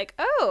he's like,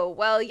 oh,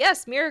 well,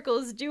 yes,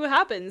 miracles do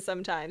happen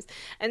sometimes.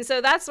 And so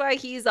that's why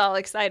he's all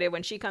excited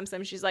when she comes to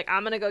him. She's like,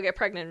 I'm going to go get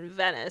pregnant in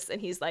Venice. And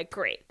he's like,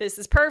 great, this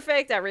is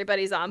perfect.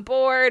 Everybody's on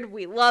board.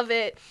 We love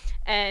it.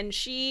 And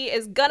she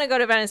is going to go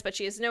to Venice, but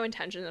she has no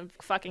intention of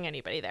fucking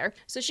anybody there.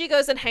 So she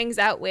goes and hangs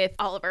out with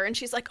Oliver. And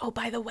she's like, oh,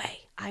 by the way,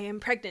 I am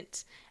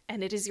pregnant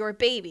and it is your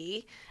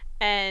baby.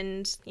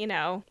 And, you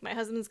know, my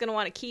husband's going to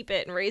want to keep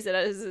it and raise it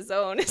as his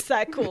own. Is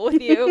that cool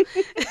with you?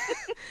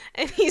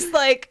 And he's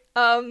like,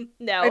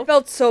 no. I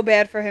felt so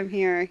bad for him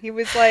here. He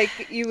was like,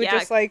 you were Yeah.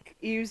 just like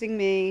using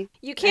me.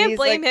 You can't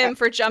blame him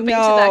for jumping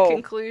to that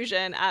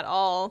conclusion at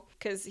all,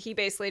 because he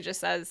basically just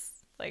says,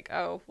 like,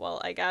 oh,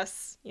 well, I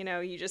guess,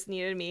 you just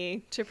needed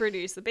me to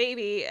produce the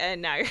baby,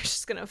 and now you're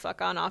just gonna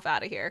fuck on off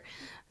out of here.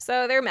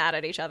 So they're mad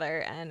at each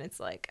other, and it's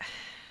like,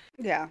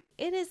 yeah.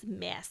 It is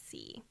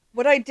messy.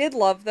 What I did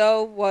love,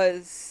 though,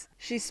 was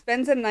she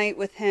spends a night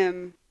with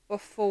him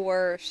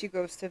before she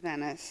goes to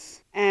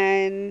Venice.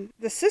 And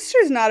the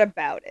sister's not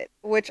about it,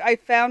 which I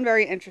found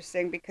very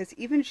interesting, because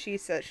even she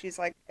says, she's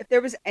like, if there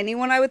was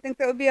anyone I would think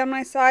that would be on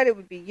my side, it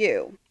would be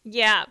you.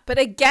 Yeah, but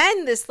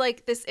again, this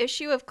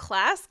issue of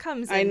class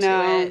comes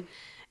into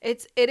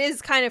it. It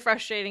is kind of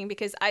frustrating,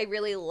 because I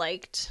really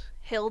liked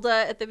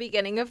Hilda at the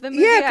beginning of the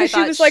movie. Yeah, because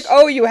she was like,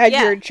 oh, you had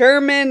your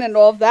German and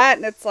all of that,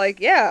 and it's like,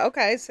 yeah,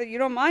 okay, so you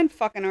don't mind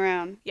fucking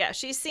around. Yeah,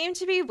 she seemed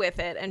to be with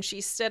it, and she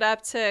stood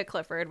up to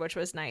Clifford, which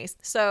was nice.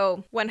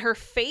 So when her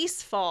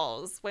face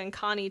falls, when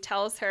Connie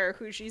tells her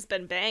who she's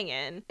been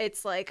banging,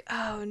 it's like,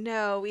 oh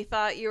no, we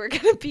thought you were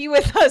gonna be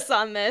with us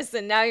on this,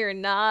 and now you're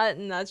not,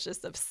 and that's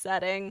just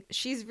upsetting.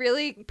 She's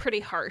really pretty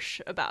harsh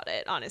about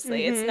it,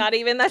 honestly. It's not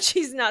even that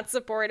she's not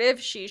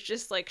supportive, she's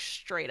just like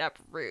straight up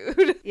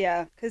rude.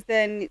 Yeah, because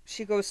then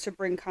she goes to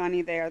bring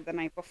Connie there the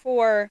night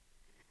before,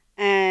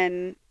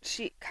 and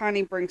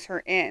Connie brings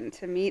her in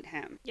to meet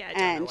him. Yeah, I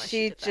don't know why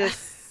she did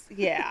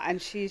that.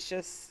 And she's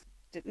just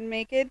didn't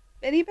make it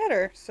any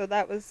better, so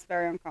that was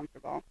very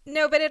uncomfortable.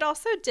 No, but it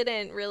also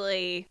didn't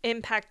really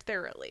impact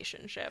their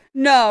relationship.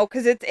 No,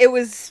 because it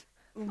was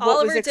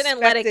Oliver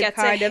didn't let it get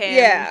to him.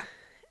 Yeah.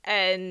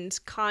 And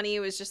Connie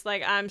was just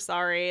like, I'm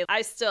sorry,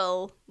 I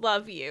still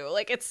love you.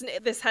 Like,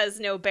 this has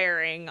no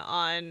bearing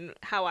on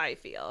how I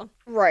feel.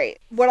 Right.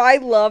 What I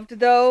loved,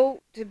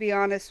 though, to be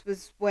honest,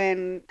 was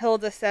when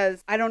Hilda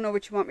says, I don't know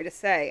what you want me to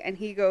say. And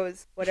he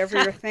goes,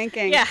 whatever you're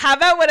thinking. Yeah, how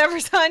about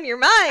whatever's on your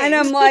mind? And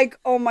I'm like,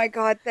 oh my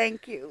God,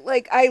 thank you.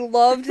 Like, I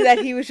loved that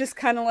he was just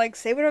kind of like,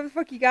 say whatever the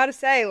fuck you gotta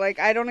say. Like,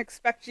 I don't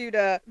expect you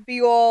to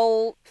be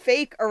all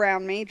fake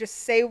around me. Just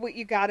say what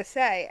you gotta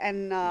say.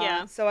 And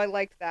so I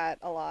liked that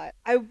a lot.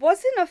 I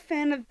wasn't a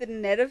fan of the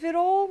net of it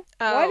all.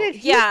 Oh, why did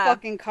he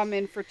fucking come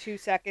in for 2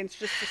 seconds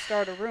just to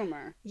start a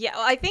rumor? Yeah,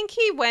 well, I think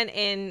he went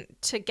in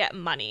to get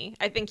money.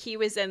 I think he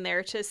was in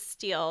there to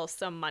steal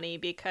some money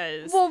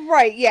because... Well,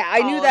 right, yeah.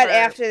 I knew that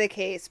after the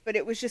case, but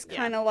it was just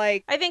kind of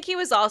like... I think he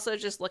was also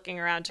just looking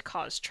around to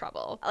cause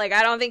trouble. Like,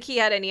 I don't think he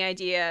had any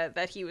idea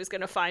that he was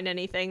going to find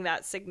anything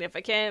that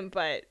significant,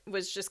 but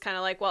was just kind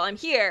of like, well, I'm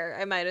here.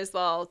 I might as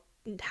well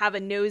have a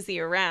nosy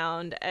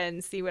around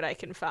and see what I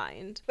can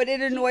find. But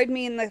it annoyed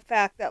me in the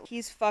fact that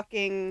he's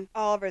fucking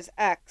Oliver's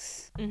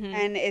ex,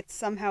 and it's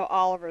somehow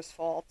Oliver's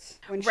fault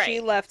when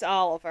she left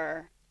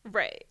Oliver.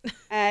 Right.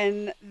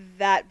 And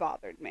that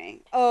bothered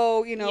me.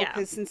 Oh,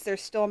 because since they're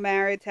still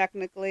married,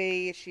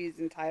 technically, she's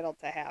entitled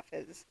to half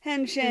his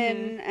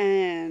pension,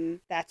 and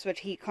that's what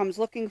he comes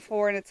looking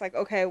for. And it's like,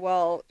 okay,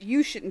 well,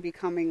 you shouldn't be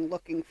coming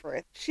looking for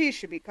it. She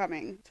should be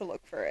coming to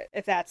look for it,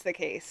 if that's the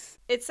case.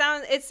 It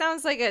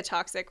sounds like a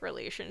toxic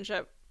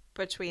relationship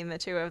between the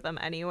two of them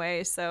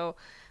anyway, so...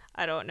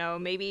 I don't know.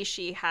 Maybe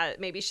she's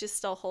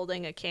still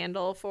holding a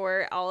candle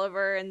for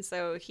Oliver, and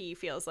so he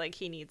feels like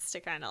he needs to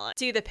kind of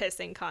do the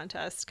pissing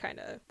contest kind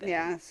of thing.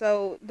 Yeah,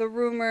 so the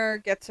rumor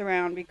gets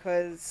around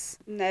because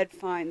Ned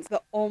finds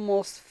the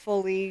almost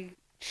fully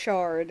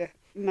charred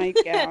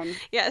nightgown.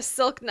 Yeah,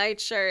 silk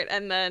nightshirt,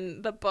 and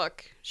then the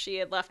book. She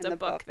had left a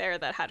book there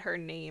that had her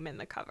name in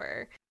the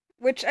cover.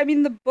 Which, I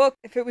mean, the book,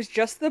 if it was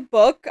just the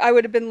book, I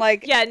would have been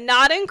like... Yeah,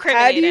 not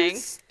incriminating. How do you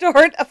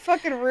start a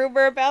fucking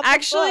rumor about the book?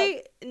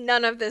 Actually,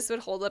 none of this would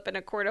hold up in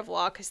a court of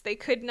law because they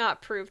could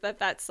not prove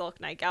that silk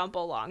nightgown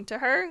belonged to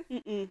her.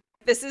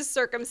 This is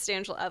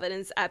circumstantial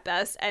evidence at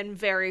best, and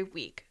very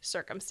weak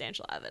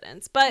circumstantial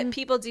evidence. But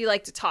people do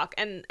like to talk,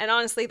 and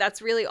honestly,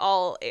 that's really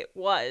all it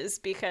was,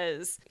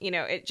 because,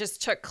 it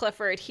just took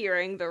Clifford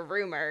hearing the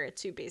rumor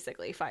to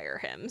basically fire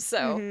him.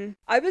 So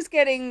I was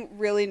getting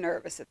really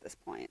nervous at this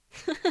point.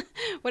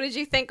 What did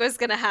you think was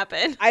going to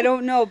happen? I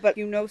don't know, but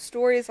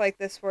stories like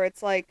this where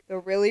it's like the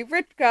really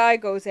rich guy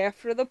goes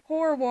after the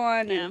poor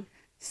one, and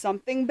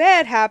something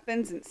bad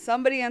happens, and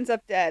somebody ends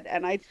up dead,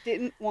 and I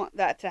didn't want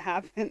that to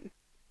happen.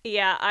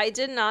 Yeah, I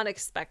did not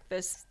expect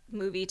this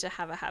movie to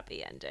have a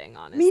happy ending,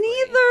 honestly. Me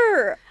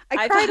neither.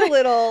 I cried a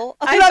little.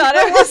 I thought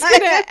it was going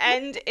to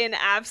end in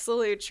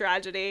absolute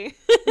tragedy.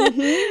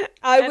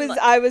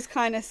 I was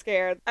kind of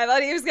scared. I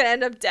thought he was going to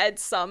end up dead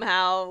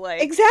somehow.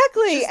 Like,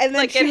 exactly. And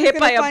then get hit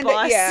by a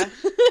bus.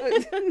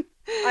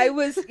 I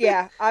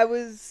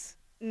was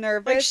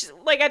nervous.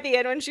 Like at the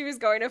end when she was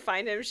going to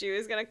find him, she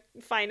was going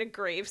to find a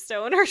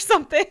gravestone or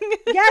something.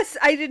 Yes,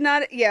 I did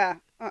not. Yeah.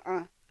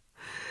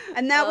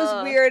 And that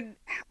was weird.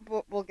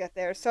 We'll get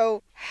there.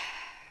 So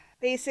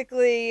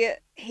basically,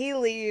 he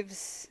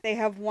leaves. They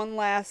have one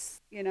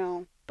last,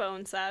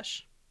 bone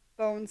sesh.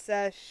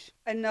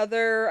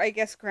 Another, I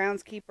guess,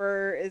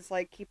 groundskeeper is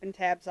like keeping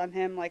tabs on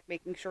him, like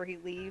making sure he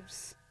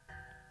leaves.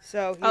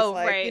 So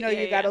he's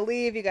you gotta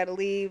leave, you gotta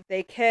leave.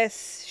 They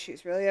kiss.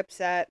 She's really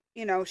upset.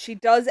 you know, she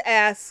does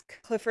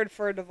ask Clifford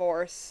for a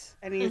divorce,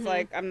 and he's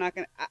like, I'm not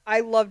gonna.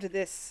 I loved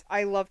this.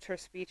 I loved her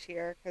speech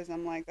here, because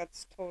I'm like,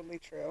 that's totally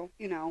true.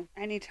 You know,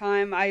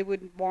 anytime I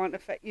would want,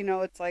 you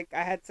know, it's like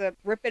I had to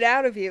rip it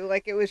out of you.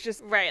 Like, it was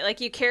just. Right, like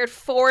you cared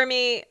for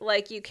me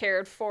like you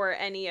cared for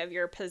any of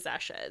your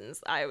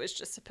possessions. I was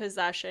just a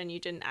possession. You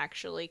didn't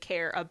actually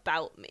care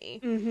about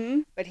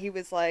me. But he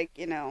was like,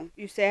 you know,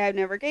 you say I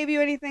never gave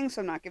you anything,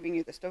 so I'm not giving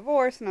you this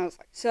divorce. And I was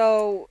like,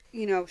 so,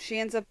 you know, she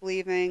ends up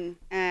leaving,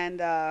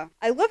 and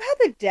I love how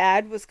the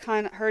dad was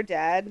her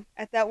dad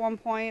at that one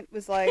point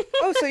was like,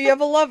 oh, so you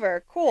have a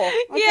lover. Cool.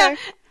 Okay. Yeah,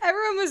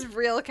 everyone was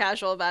real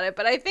casual about it.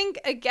 But I think,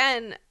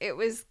 again, it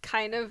was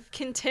kind of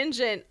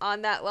contingent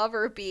on that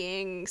lover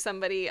being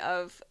somebody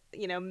of,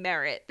 you know,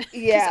 merit.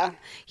 Yeah.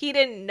 He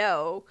didn't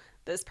know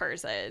this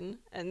person.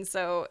 And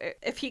so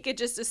if he could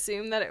just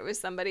assume that it was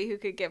somebody who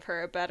could give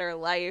her a better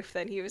life,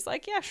 then he was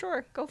like, yeah,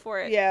 sure, go for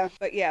it. Yeah,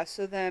 but yeah,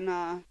 so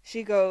then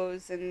she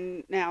goes,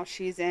 and now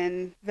she's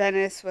in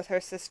Venice with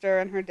her sister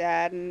and her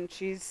dad, and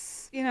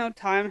she's, you know,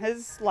 time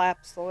has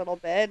lapsed a little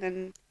bit,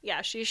 and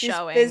yeah, she's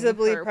showing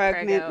visibly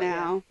pregnant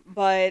now. Yeah.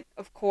 But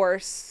of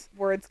course,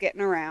 word's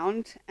getting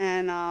around,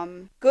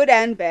 and good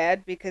and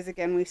bad, because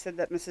again, we said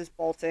that Mrs.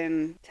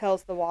 Bolton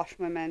tells the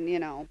washwomen, you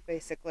know,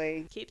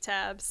 basically keep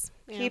tabs.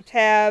 Yeah. Keep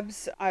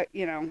tabs.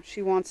 You know,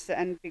 she wants to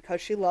end because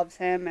she loves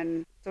him,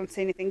 and don't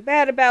say anything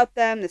bad about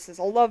them. This is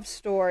a love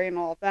story and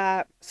all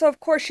that. So of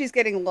course she's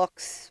getting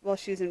looks while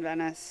she's in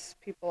Venice.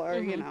 People are,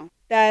 you know,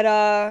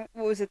 that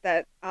what was it,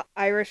 that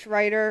Irish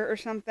writer or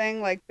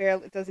something, like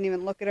barely doesn't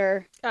even look at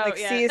her, like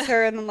sees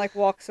her and then like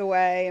walks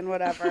away and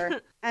whatever.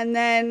 And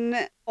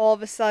then all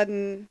of a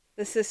sudden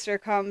the sister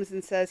comes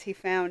and says he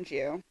found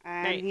you,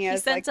 and he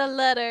sent a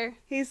letter.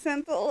 He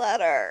sent a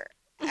letter,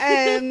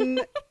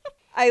 and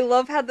I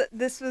love how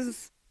this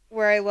was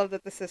where I love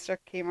that the sister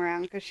came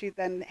around, because she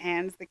then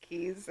hands the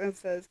keys and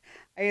says,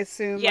 I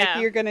assume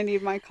like you're gonna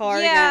need my car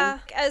again. Yeah,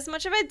 as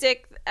much of a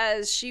dick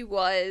as she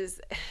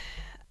was,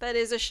 that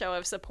is a show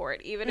of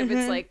support, even if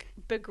it's like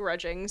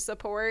begrudging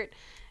support.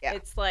 Yeah.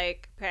 It's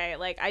like, okay,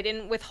 like I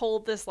didn't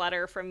withhold this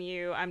letter from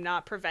you. I'm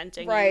not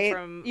preventing you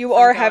from you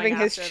are having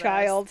his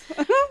child.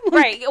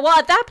 Right. Well,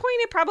 at that point,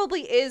 it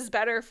probably is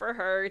better for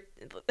her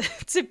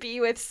to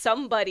be with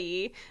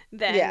somebody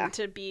than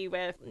to be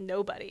with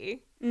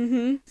nobody.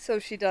 So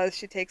she does.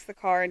 She takes the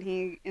car, and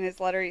he, in his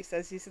letter, he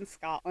says he's in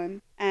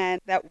Scotland,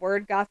 and that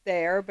word got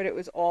there, but it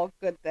was all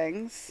good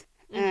things.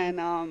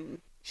 And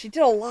she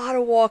did a lot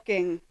of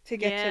walking to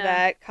get to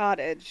that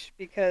cottage,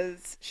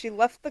 because she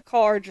left the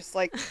car just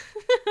like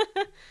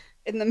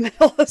in the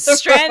middle of the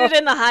stranded road,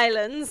 in the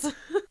Highlands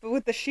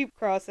with the sheep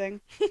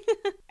crossing.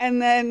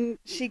 And then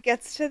she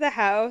gets to the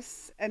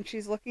house, and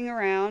she's looking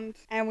around,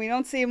 and we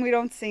don't see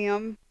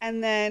him.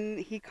 And then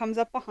he comes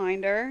up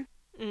behind her.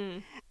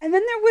 And then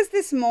there was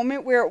this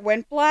moment where it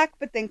went black,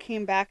 but then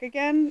came back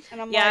again.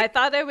 And I'm like, I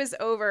thought it was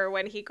over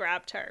when he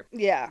grabbed her.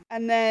 Yeah.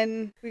 And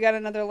then we got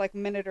another like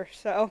minute or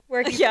so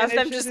where he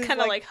them just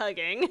kind of like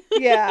hugging.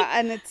 Yeah.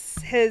 And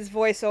it's his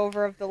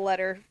voiceover of the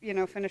letter, you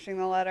know, finishing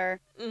the letter.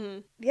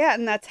 Yeah.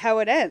 And that's how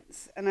it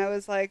ends. And I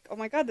was like, oh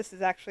my God, this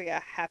is actually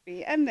a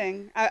happy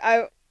ending.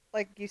 I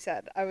like you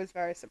said, I was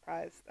very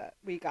surprised that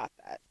we got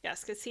that.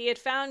 Yes, because he had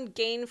found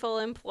gainful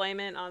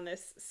employment on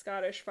this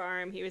Scottish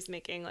farm. He was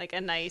making like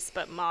a nice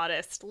but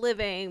modest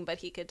living, but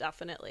he could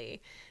definitely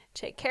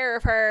take care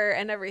of her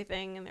and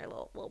everything, and their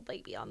little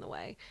baby on the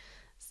way.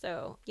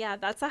 So yeah,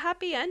 that's a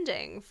happy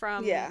ending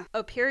from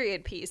a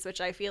period piece, which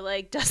I feel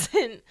like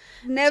doesn't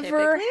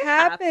never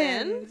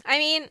happen. I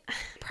mean,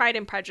 Pride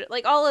and Prejudice,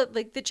 like all of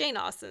like the Jane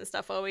Austen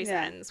stuff always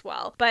ends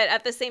well, but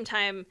at the same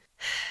time,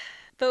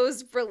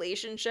 those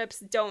relationships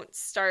don't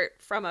start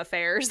from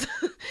affairs.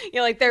 You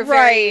know, like they're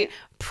very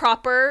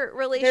proper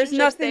relationships. There's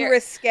nothing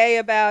risque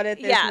about it.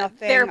 There's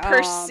nothing, they're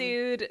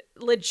pursued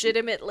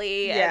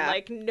legitimately, and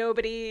like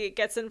nobody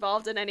gets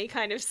involved in any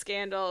kind of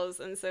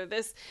scandals. And so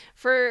this,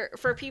 for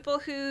people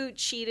who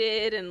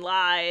cheated and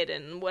lied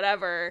and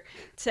whatever,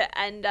 to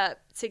end up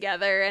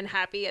together and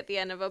happy at the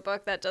end of a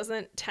book, that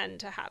doesn't tend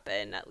to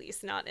happen, at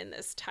least not in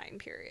this time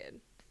period.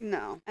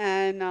 No.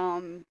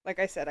 And like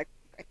I said, I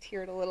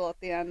teared a little at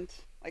the end,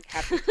 like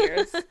happy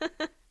tears.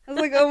 I was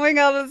like, oh my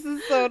God, this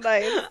is so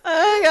nice. Oh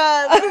my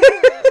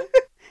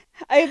God.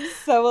 I'm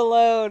so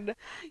alone. Do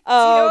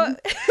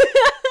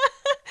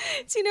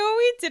you know what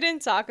we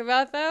didn't talk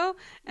about though?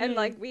 And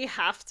like we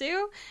have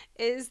to,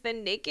 is the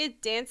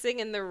naked dancing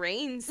in the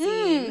rain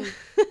scene.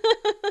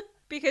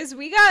 Because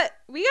we got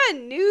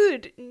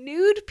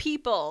nude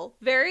people,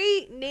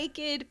 very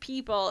naked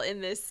people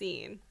in this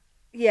scene.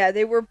 Yeah,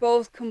 they were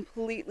both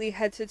completely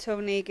head to toe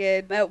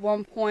naked. At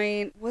one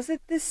point, was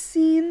it this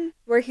scene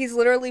where he's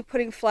literally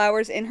putting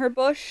flowers in her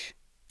bush?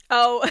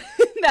 Oh,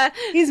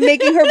 he's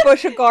making her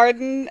bush a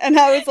garden, and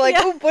I was like,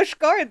 "Oh, bush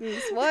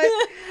gardens, what?"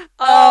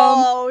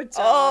 Oh,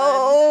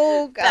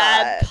 God,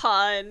 bad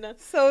pun.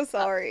 So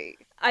sorry.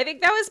 I think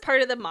that was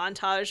part of the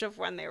montage of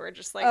when they were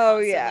just like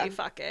constantly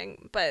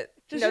fucking. But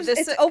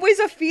it's always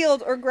a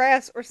field or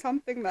grass or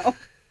something, though.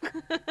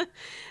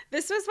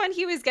 This was when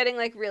he was getting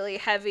like really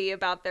heavy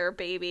about their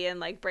baby and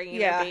like bringing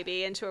their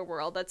baby into a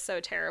world that's so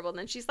terrible. And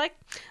then she's like,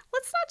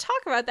 let's not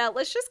talk about that.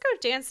 Let's just go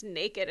dance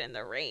naked in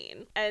the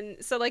rain. And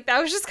so like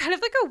that was just kind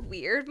of like a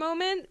weird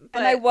moment. But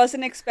and I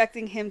wasn't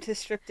expecting him to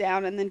strip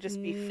down and then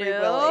just be free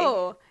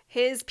willy.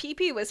 His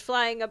pee-pee was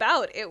flying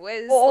about. It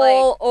was all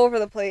like over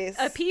the place.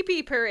 a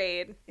pee-pee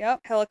parade.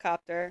 Yep,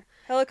 helicoptering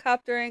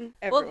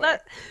everywhere. Well,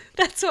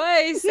 that's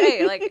why I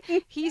say, like,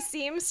 he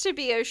seems to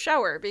be a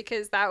shower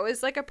because that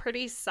was, like, a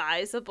pretty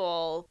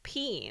sizable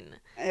peen.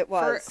 It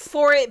was.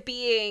 For it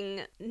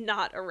being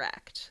not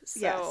erect. So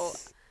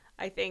yes.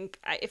 I think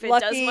if it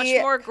does much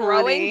more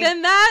growing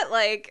than that,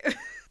 like,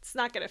 it's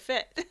not going to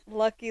fit.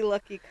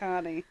 Lucky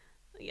Connie.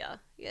 Yeah.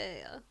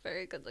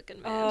 Very good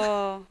looking man.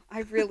 Oh, I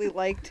really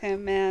liked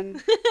him,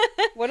 man.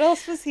 What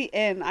else was he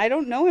in? I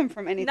don't know him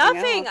from anything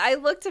Nothing. else. I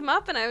looked him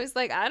up and I was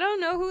like, I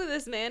don't know who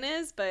this man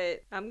is,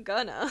 but I'm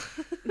gonna.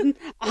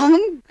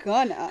 I'm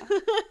gonna.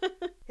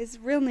 His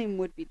real name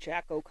would be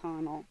Jack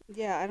O'Connell.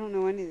 Yeah, I don't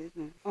know any of these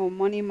movies. Oh,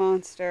 Money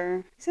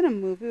Monster. He's in a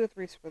movie with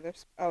Reese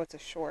Witherspoon. Oh, it's a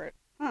short.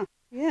 Huh.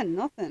 Yeah,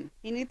 nothing.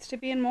 He needs to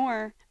be in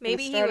more.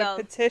 Maybe he start will.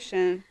 A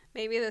petition.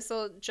 Maybe this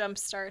will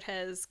jumpstart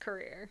his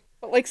career.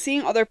 But like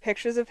seeing other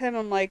pictures of him,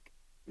 I'm like,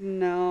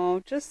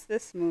 no, just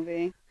this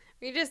movie.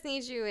 We just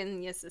need you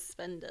in your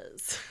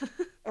suspenders.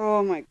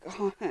 Oh my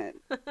god.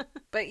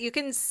 But you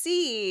can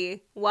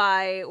see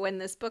why, when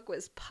this book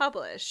was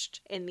published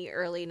in the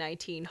early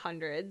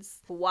 1900s,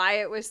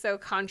 why it was so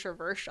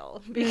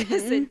controversial.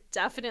 Because it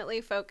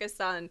definitely focused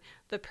on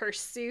the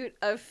pursuit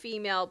of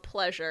female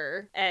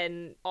pleasure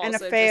and also and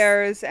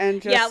affairs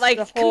and just like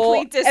the whole,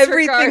 complete disregard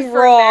everything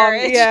for wrong.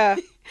 marriage. Yeah.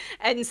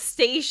 And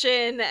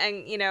station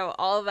and,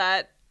 all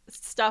that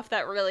stuff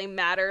that really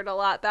mattered a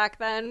lot back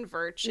then,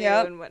 virtue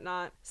and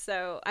whatnot.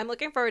 So I'm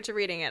looking forward to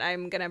reading it.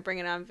 I'm going to bring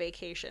it on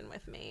vacation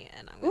with me,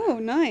 and I'm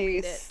going to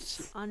read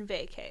it on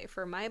vacay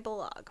for my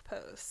blog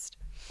post.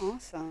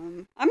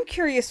 Awesome. I'm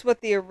curious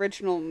what the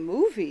original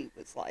movie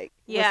was like.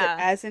 Yeah. Was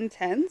it as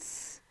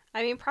intense?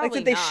 I mean, probably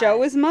like, did they not.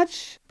 show as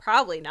much?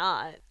 Probably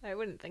not. I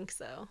wouldn't think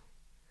so.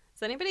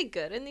 Is anybody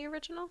good in the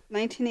original?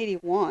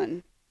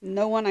 1981.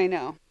 No one I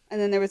know. And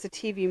then there was a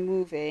TV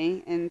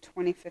movie in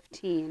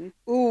 2015.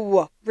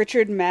 Ooh,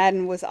 Richard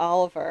Madden was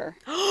Oliver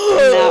in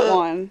that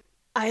one.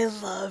 I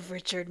love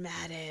Richard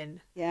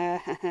Madden.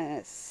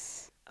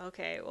 Yes.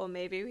 Okay, well,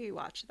 maybe we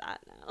watch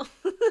that now.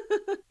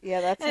 Yeah,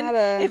 that's and not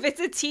a... If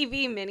it's a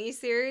TV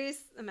miniseries,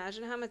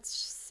 imagine how much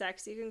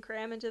sex you can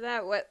cram into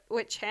that.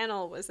 What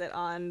channel was it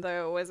on,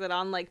 though? Was it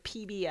on, like,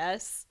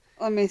 PBS?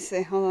 Let me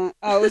see. Hold on.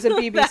 Oh, it was a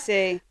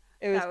BBC.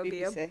 It was that would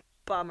BBC. Be a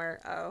bummer.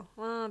 Oh,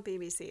 well,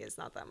 BBC is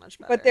not that much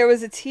better. But there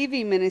was a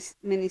TV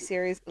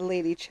miniseries,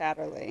 Lady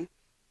Chatterley.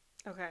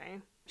 Okay.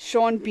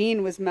 Sean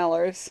Bean was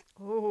Mellors.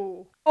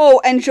 Ooh.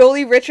 Oh, and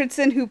Jolie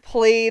Richardson, who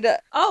played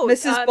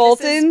Mrs.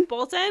 Bolton. Mrs.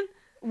 Bolton?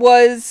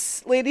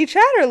 Was Lady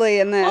Chatterley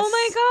in this. Oh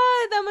my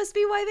god, that must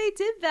be why they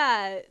did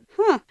that.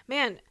 Huh.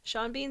 Man,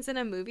 Sean Bean's in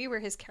a movie where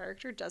his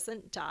character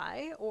doesn't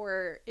die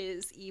or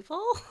is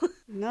evil?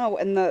 No,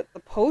 and the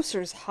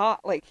poster's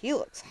hot. Like, he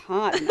looks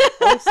hot in the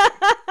poster.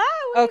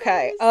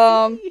 Okay,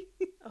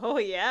 Oh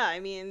yeah, I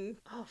mean,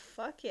 oh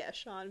fuck yeah,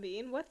 Sean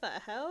Bean. What the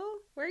hell?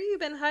 Where you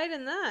been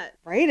hiding that?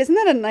 Right? Isn't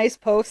that a nice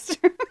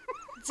poster?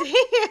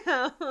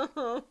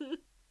 Damn.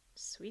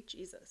 Sweet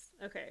Jesus.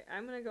 Okay,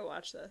 I'm gonna go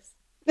watch this.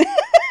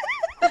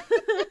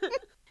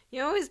 You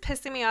know what was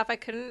pissing me off? I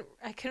couldn't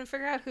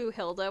figure out who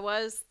Hilda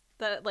was,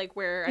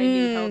 where I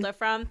knew Hilda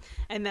from,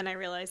 and then I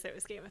realized it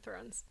was Game of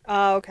Thrones.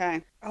 Oh,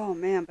 okay. Oh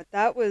man, but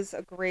that was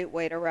a great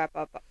way to wrap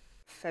up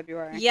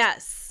February.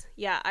 Yes.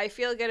 Yeah, I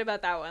feel good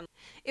about that one.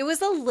 It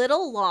was a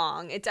little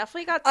long. It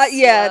definitely got slow.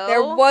 Yeah,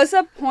 there was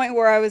a point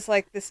where I was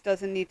like, this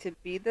doesn't need to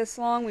be this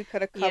long. We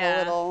could have cut a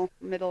little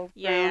middle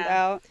ground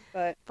out.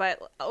 But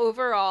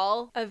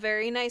overall, a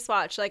very nice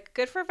watch. Like,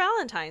 good for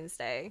Valentine's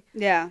Day.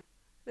 Yeah.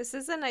 This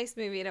is a nice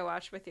movie to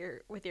watch with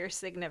your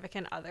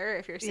significant other,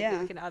 if your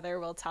significant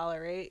other will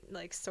tolerate,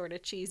 like, sort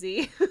of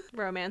cheesy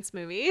romance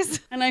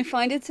movies. And I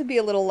find it to be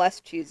a little less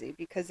cheesy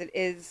because it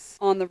is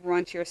on the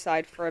Runtier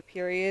side for a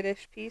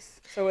period-ish piece.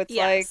 So it's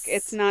like,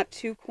 it's not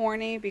too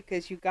corny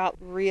because you got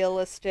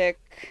realistic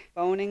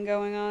boning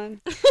going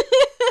on.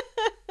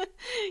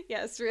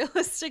 Yes,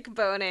 realistic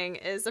boning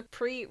is a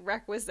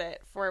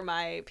prerequisite for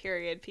my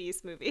period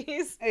piece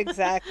movies.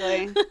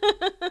 Exactly.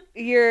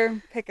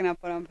 You're picking up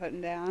what I'm putting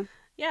down.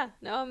 Yeah,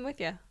 no, I'm with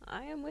you.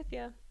 I am with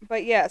you.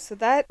 But yeah, so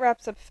that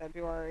wraps up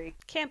February.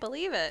 Can't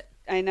believe it.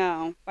 I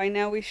know. By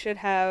now we should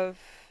have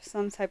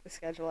some type of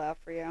schedule out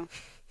for you.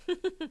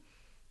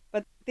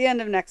 But the end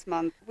of next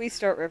month, we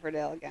start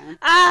Riverdale again.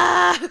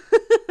 Ah!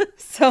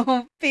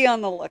 So be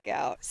on the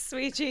lookout.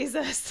 Sweet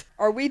Jesus.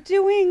 Are we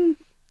doing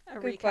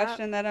Good recap?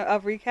 question. Then a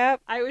recap.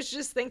 I was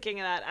just thinking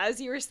that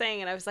as you were saying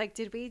it. I was like,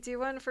 did we do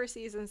one for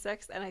season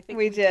 6? And I think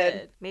We we did.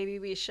 did. Maybe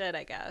we should,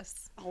 I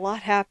guess. A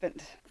lot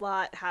happened. A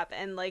lot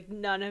happened. And, like,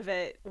 none of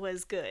it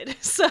was good.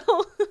 So.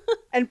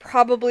 And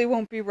probably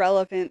won't be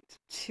relevant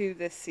to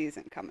this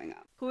season coming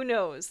up. Who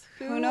knows?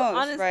 Who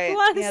knows, right? Who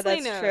honestly yeah,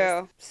 that's knows?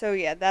 true. So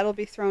yeah, that'll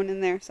be thrown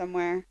in there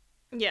somewhere.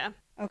 Yeah.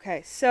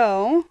 Okay,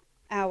 so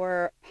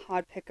our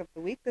pod pick of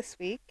the week this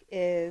week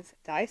is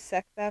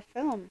Dissect That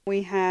Film.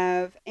 We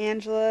have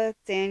Angela,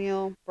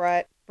 Daniel,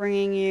 Brett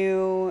bringing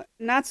you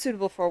Not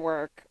Suitable for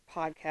Work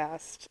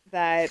podcast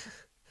that...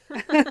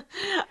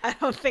 I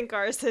don't think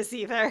ours is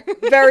either.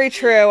 Very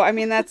true. I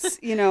mean, that's,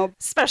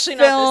 Especially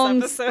films,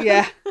 not this episode.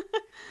 Yeah.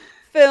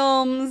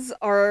 Films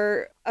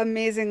are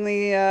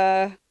amazingly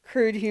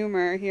crude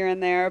humor here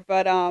and there,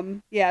 but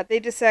yeah, they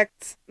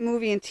dissect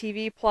movie and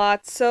TV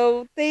plots,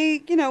 so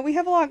they, we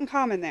have a lot in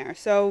common there.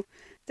 So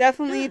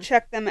definitely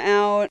check them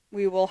out.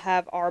 We will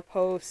have our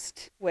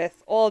post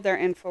with all of their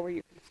info where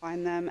you can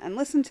find them and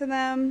listen to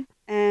them.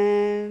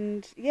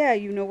 And yeah,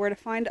 you know where to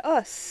find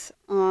us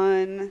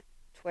on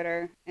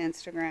Twitter,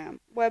 Instagram,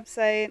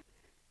 website.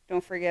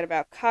 Don't forget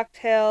about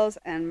cocktails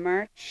and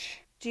merch.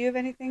 Do you have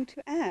anything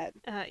to add?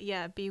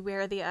 Yeah,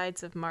 beware the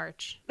Ides of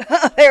March.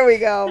 There we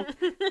go.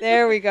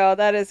 There we go.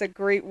 That is a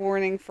great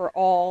warning for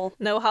all.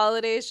 No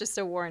holidays, just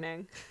a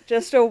warning.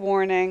 Just a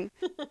warning.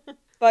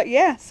 But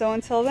yeah, so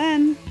until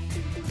then,